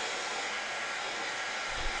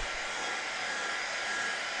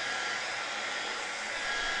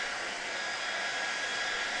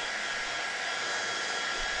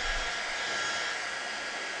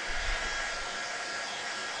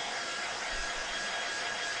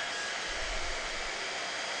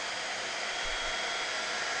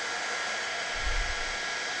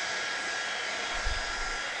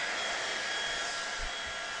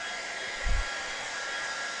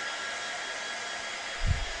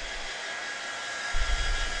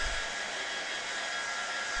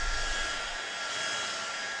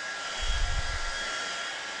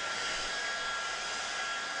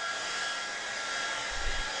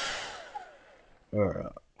 All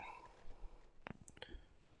right.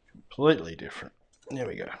 Completely different. There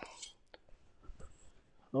we go.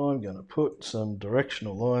 I'm going to put some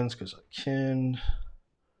directional lines because I can.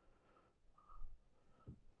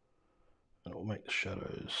 And it will make the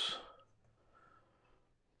shadows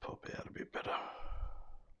pop out a bit better.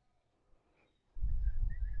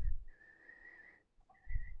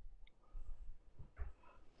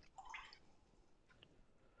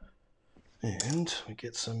 And we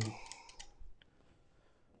get some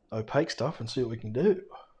opaque stuff and see what we can do.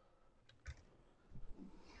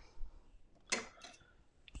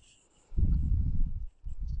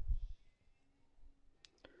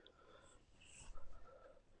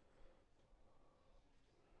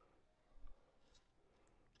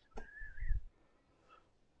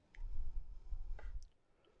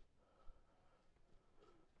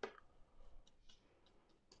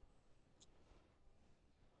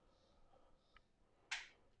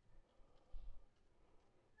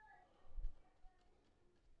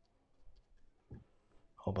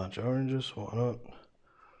 Whole bunch of oranges, why not?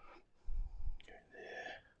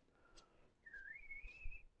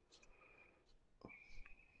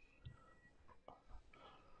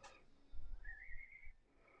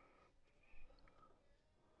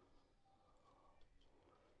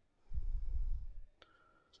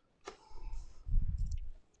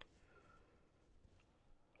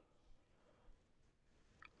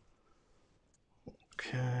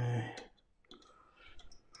 Okay.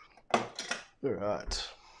 All right.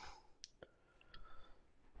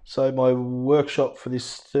 So my workshop for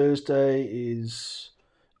this Thursday is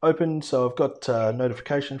open. So I've got a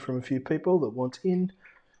notification from a few people that want in.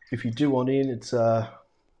 If you do want in, it's a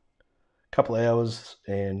couple of hours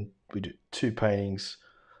and we do 2 paintings,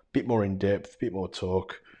 a bit more in depth, a bit more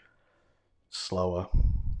talk, slower.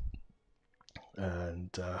 And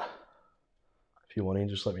if you want in,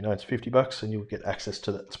 just let me know. It's $50 and you'll get access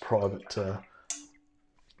to that private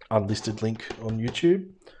unlisted link on YouTube.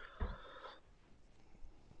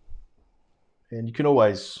 And you can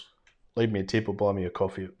always leave me a tip or buy me a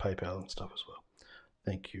coffee at PayPal and stuff as well.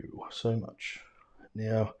 Thank you so much.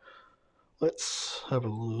 Now, let's have a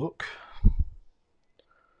look.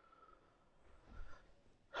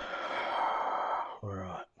 All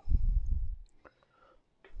right.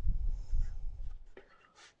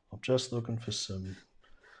 I'm just looking for some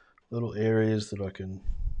little areas that I can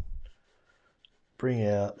bring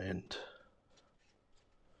out and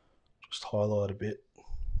just highlight a bit.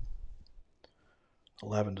 The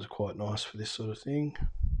lavender's quite nice for this sort of thing.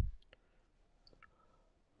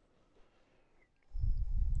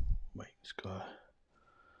 Make this guy.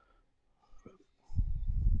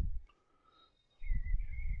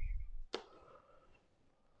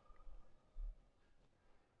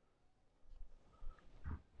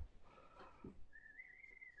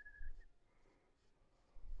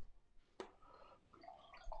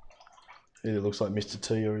 Either looks like Mr.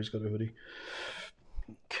 T or he's got a hoodie.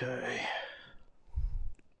 Okay.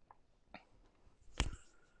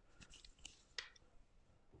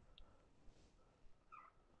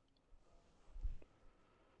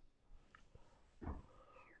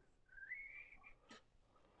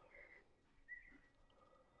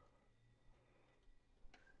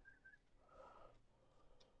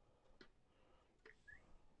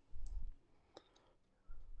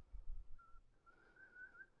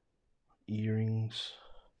 Earrings.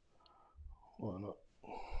 Why not?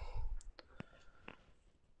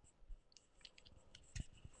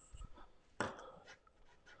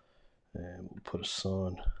 put a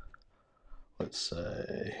sign. Let's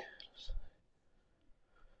say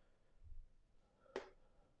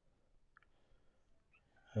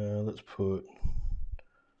let's put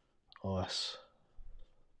ice.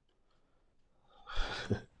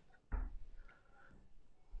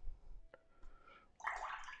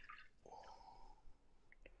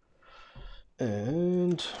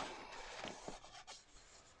 And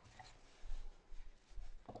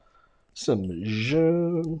some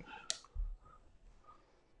jaune.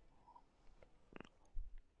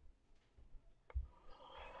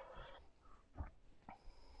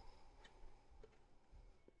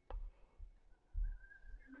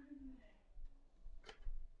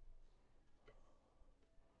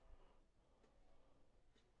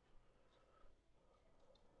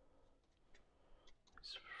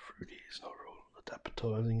 It's fruity, it's not real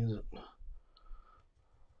appetizing, is it?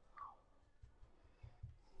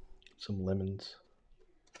 Some lemons.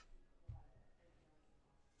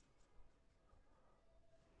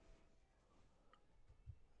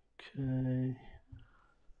 Okay.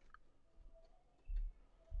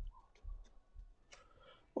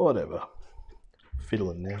 Whatever.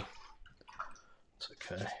 Fiddling now. It's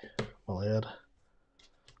okay. I'm allowed.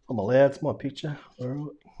 I'm allowed. It's my picture. All right.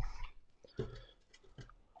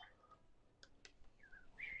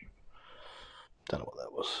 Don't know what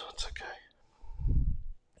that was. It's okay.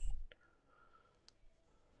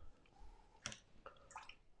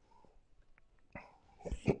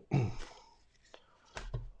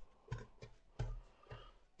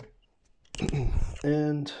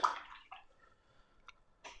 And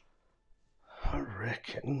I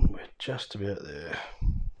reckon we're just about there.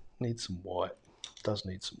 Need some white. Does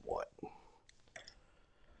need some white.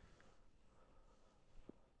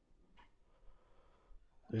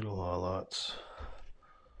 Little highlights.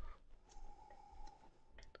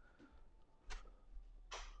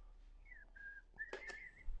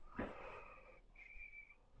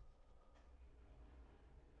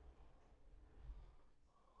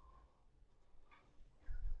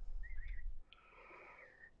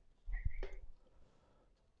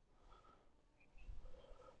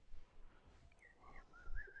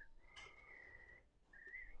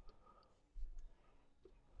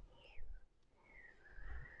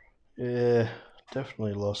 Yeah,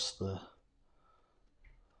 definitely lost the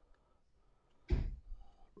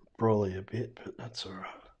brolly a bit, but that's alright.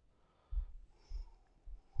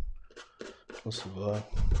 We'll survive.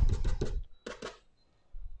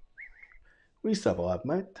 We survive,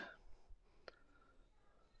 mate.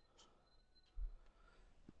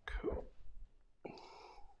 Cool.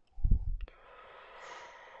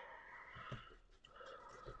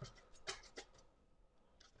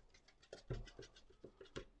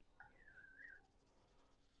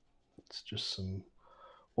 It's just some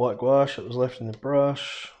white gouache that was left in the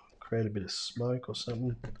brush. Create a bit of smoke or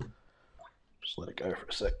something. Just let it go for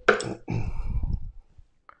a sec.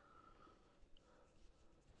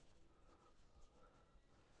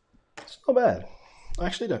 It's not bad. I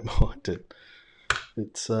actually don't mind it.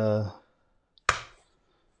 It's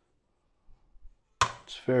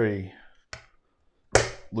very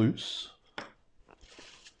loose.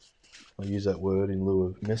 I use that word in lieu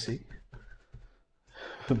of messy.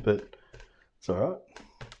 But it's alright.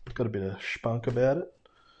 Got a bit of spunk about it.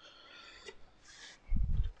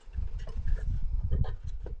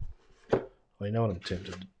 Well, you know what I'm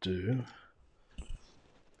tempted to do?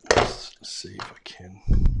 Let's see if I can.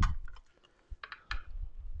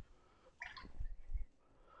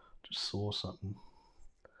 Just saw something.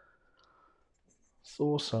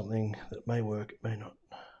 Saw something that may work, it may not.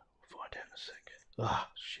 We'll find out in a sec. Ah,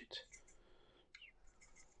 shit.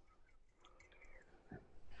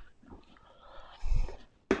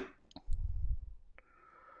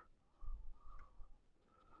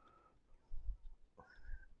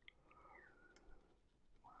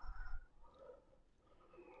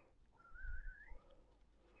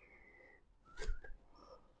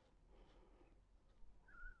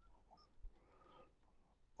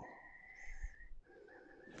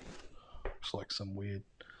 Looks like some weird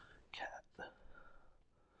cat.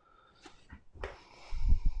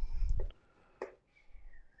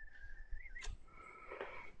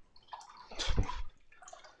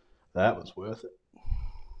 That was worth it.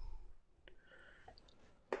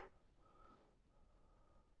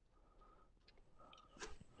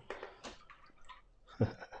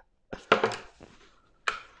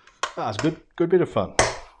 It's good bit of fun.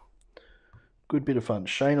 Good bit of fun.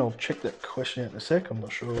 Shane, I'll check that question out in a sec. I'm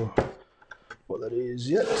not sure what that is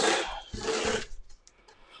yet.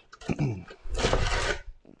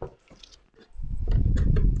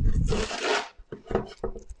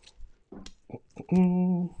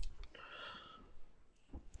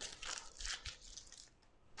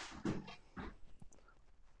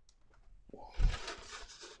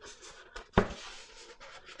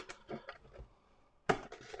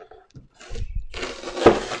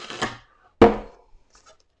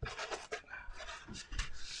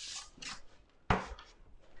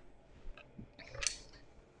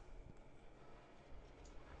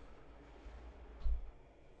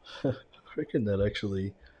 reckon that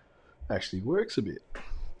actually works a bit.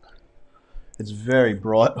 It's very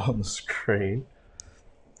bright on the screen,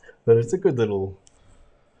 but it's a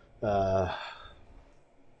uh,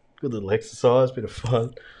 good little exercise, bit of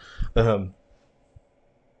fun. Um,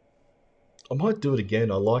 I might do it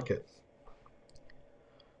again. I like it.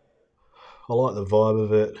 I like the vibe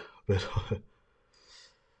of it, but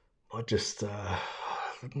I just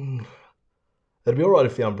it'd be all right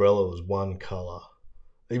if the umbrella was one color,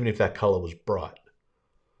 even if that color was bright.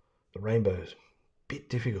 The rainbow's a bit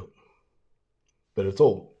difficult, but it's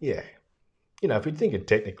all if you think it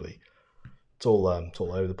technically, it's all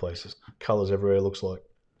over the place. There's colors everywhere. It looks like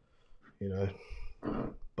you know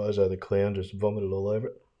Bozo the clown just vomited all over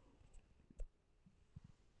it.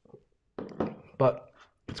 But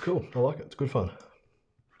it's cool. I like it. It's good fun.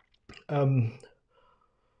 Um,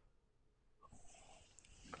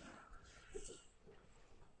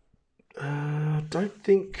 don't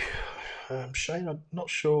think Shane. I'm not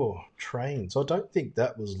sure. Trains. I don't think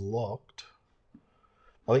that was locked.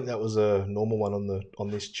 I think that was a normal one on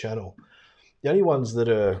this channel. The only ones that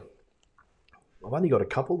are I've only got a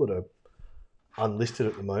couple that are unlisted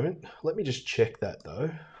at the moment. Let me just check that though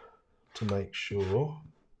to make sure.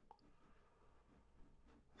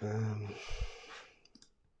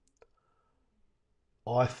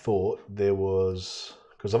 I thought there was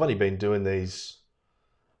because I've only been doing these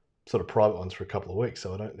sort of private ones for a couple of weeks,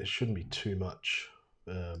 so there shouldn't be too much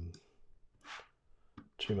there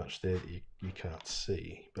that you can't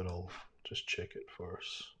see, but I'll just check it for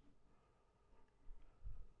us.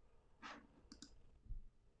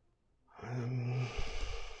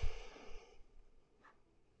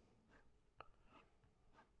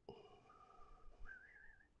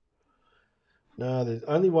 No, the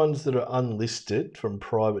only ones that are unlisted from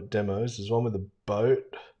private demos. There's one with a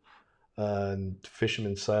boat and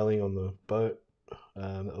fishermen sailing on the boat.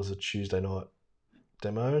 That was a Tuesday night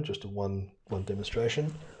demo, just a one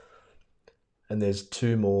demonstration. And there's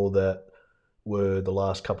two more that were the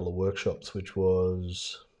last couple of workshops, which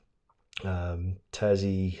was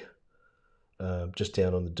Tassie, just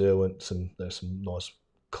down on the Derwent, there's some nice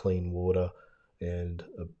clean water, and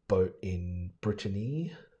a boat in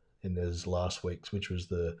Brittany. And there's last week's, which was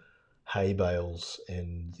the hay bales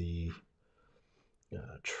and the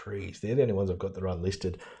trees. They're the only ones I've got that are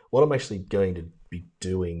unlisted. What I'm actually going to be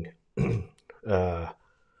doing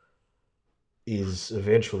is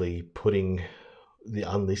eventually putting the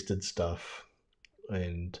unlisted stuff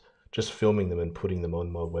and just filming them and putting them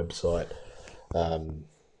on my website via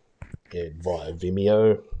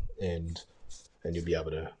Vimeo, and you'll be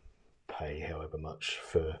able to pay however much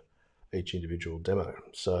for each individual demo.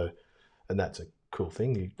 So, and that's a cool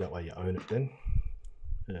thing. That way you own it then.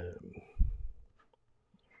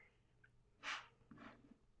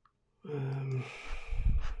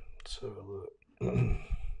 Let's have a look.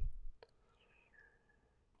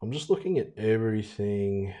 I'm just looking at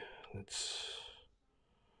everything that's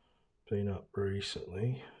been up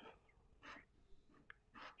recently.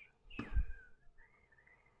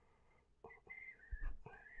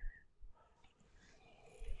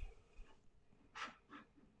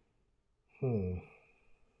 The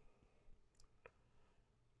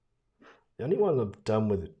only one I've done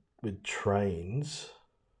with trains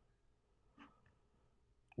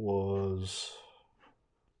was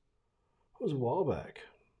a while back.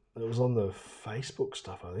 It was on the Facebook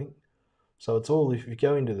stuff, I think. So it's all, if you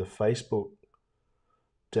go into the Facebook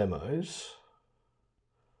demos,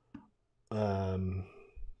 and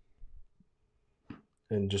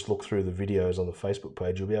just look through the videos on the Facebook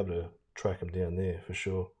page, you'll be able to track them down there for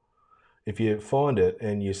sure. If you find it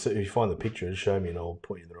and if you find the pictures, show me and I'll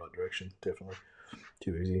point you in the right direction. Definitely.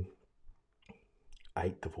 Too easy.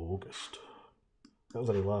 8th of August. That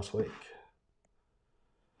was only last week.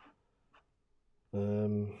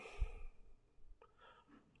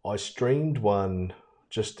 I streamed one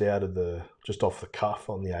just off the cuff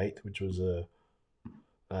on the 8th, which was a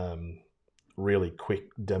really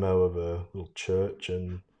quick demo of a little church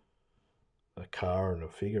and a car and a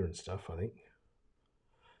figure and stuff, I think.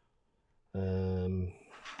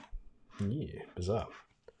 Yeah, bizarre.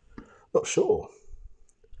 Not sure.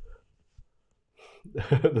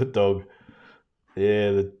 The dog.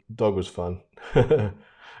 Yeah, the dog was fun.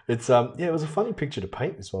 It's it was a funny picture to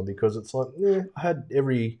paint, this one, because it's like, I had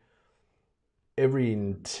every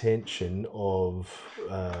intention of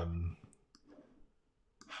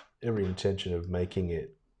making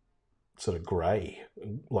it sort of grey,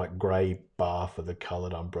 like grey bar for the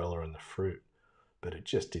coloured umbrella and the fruit, but it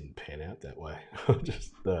just didn't pan out that way.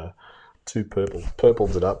 Just too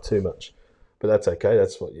purpled it up too much. But that's okay.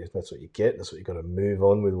 That's what you get. That's what you got to move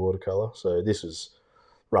on with watercolor. So this was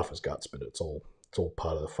rough as guts, but it's all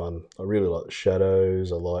part of the fun. I really like the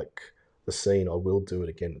shadows. I like the scene. I will do it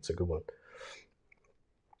again. It's a good one.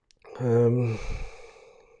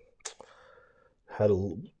 Had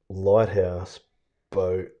a lighthouse,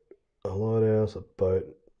 boat, a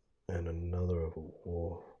boat, and another of a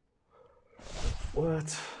wharf.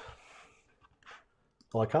 What?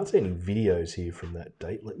 Well, I can't see any videos here from that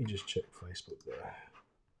date. Let me just check Facebook there.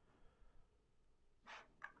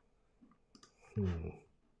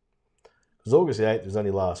 Because August the 8th was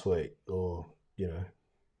only last week, or,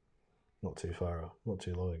 not too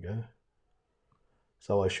long ago.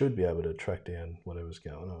 So I should be able to track down whatever's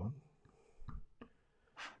going on.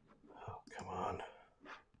 Oh, come on.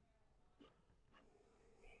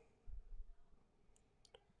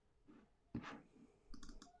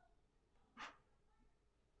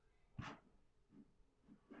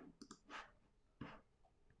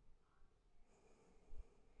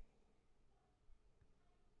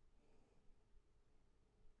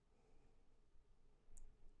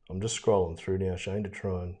 I'm just scrolling through now, Shane, to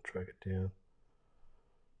try and track it down.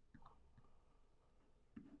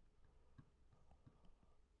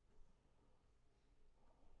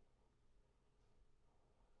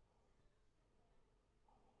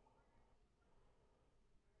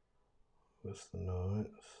 What's the 9th?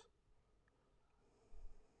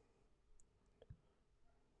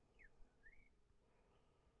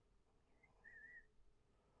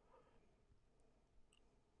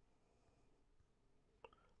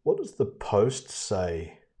 What does the post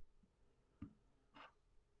say?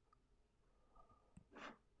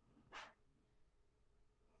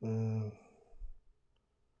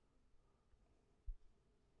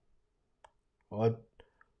 I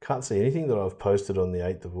can't see anything that I've posted on the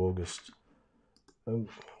 8th of August.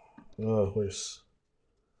 Where's...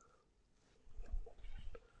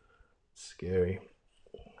 Scary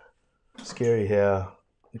how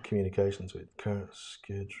the communications with current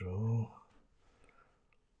schedule.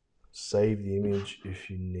 Save the image if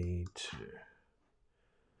you need to.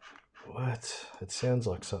 What? It sounds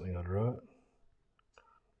like something I'd write.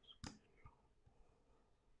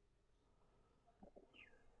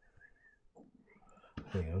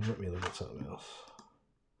 Hang on, let me look at something else.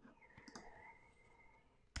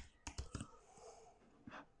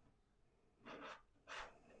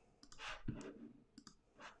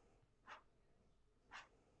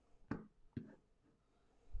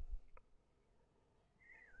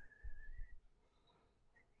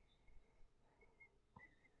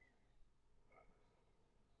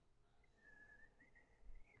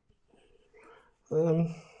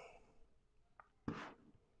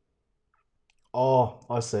 Oh,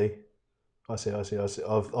 I see.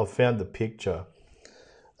 I've found the picture.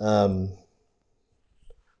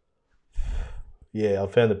 Yeah, I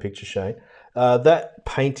found the picture, Shane. That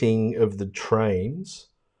painting of the trains,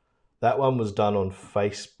 that one was done on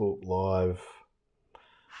Facebook Live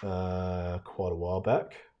quite a while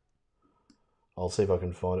back. I'll see if I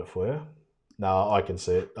can find it for you. No, I can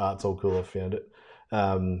see it. It's all cool. I found it.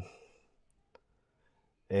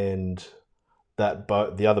 And that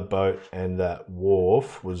boat, the other boat, and that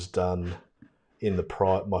wharf was done in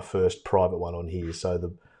my first private one on here.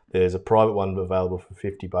 So there's a private one available for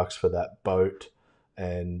 $50 for that boat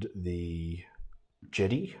and the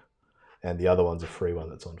jetty, and the other one's a free one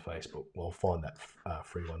that's on Facebook. Well, I'll find that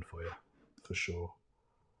free one for you for sure.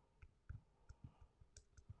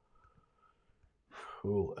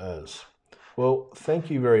 Cool as. Well, thank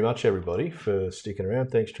you very much, everybody, for sticking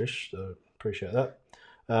around. Thanks, Trish. Appreciate that.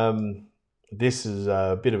 This is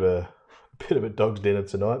a bit of a dog's dinner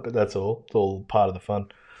tonight, but that's all. It's all part of the fun.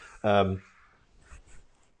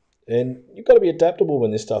 And you've got to be adaptable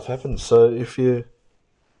when this stuff happens. So this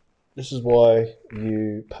is why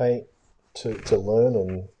you paint to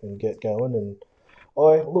learn and get going. And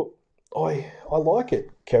I like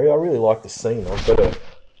it, Kerry. I really like the scene. I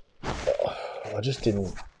just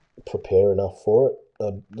didn't prepare enough for it.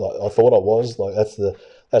 I thought I was like that's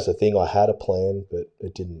the thing. I had a plan, but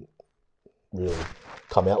it didn't really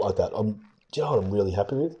come out like that. Do you know what I'm really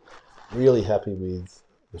happy with? Really happy with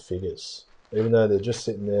the figures, even though they're just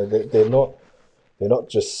sitting there. They're not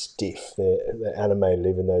just stiff. They're animated,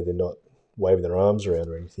 even though they're not waving their arms around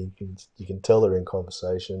or anything. You can tell they're in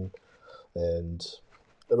conversation, and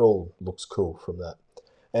it all looks cool from that.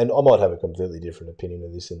 And I might have a completely different opinion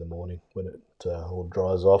of this in the morning when it all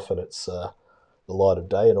dries off and it's the light of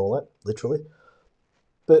day and all that, literally.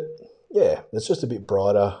 But yeah, it's just a bit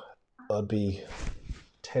brighter. I'd be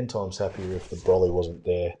 10 times happier if the brolly wasn't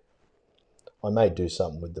there. I may do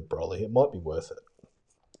something with the brolly. It might be worth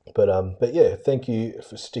it. But yeah, thank you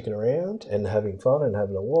for sticking around and having fun and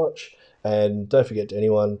having a watch. And don't forget to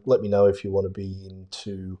anyone, let me know if you want to be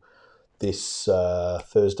into this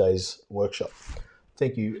Thursday's workshop.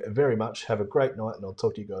 Thank you very much. Have a great night, and I'll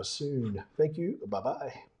talk to you guys soon. Thank you.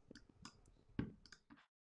 Bye-bye.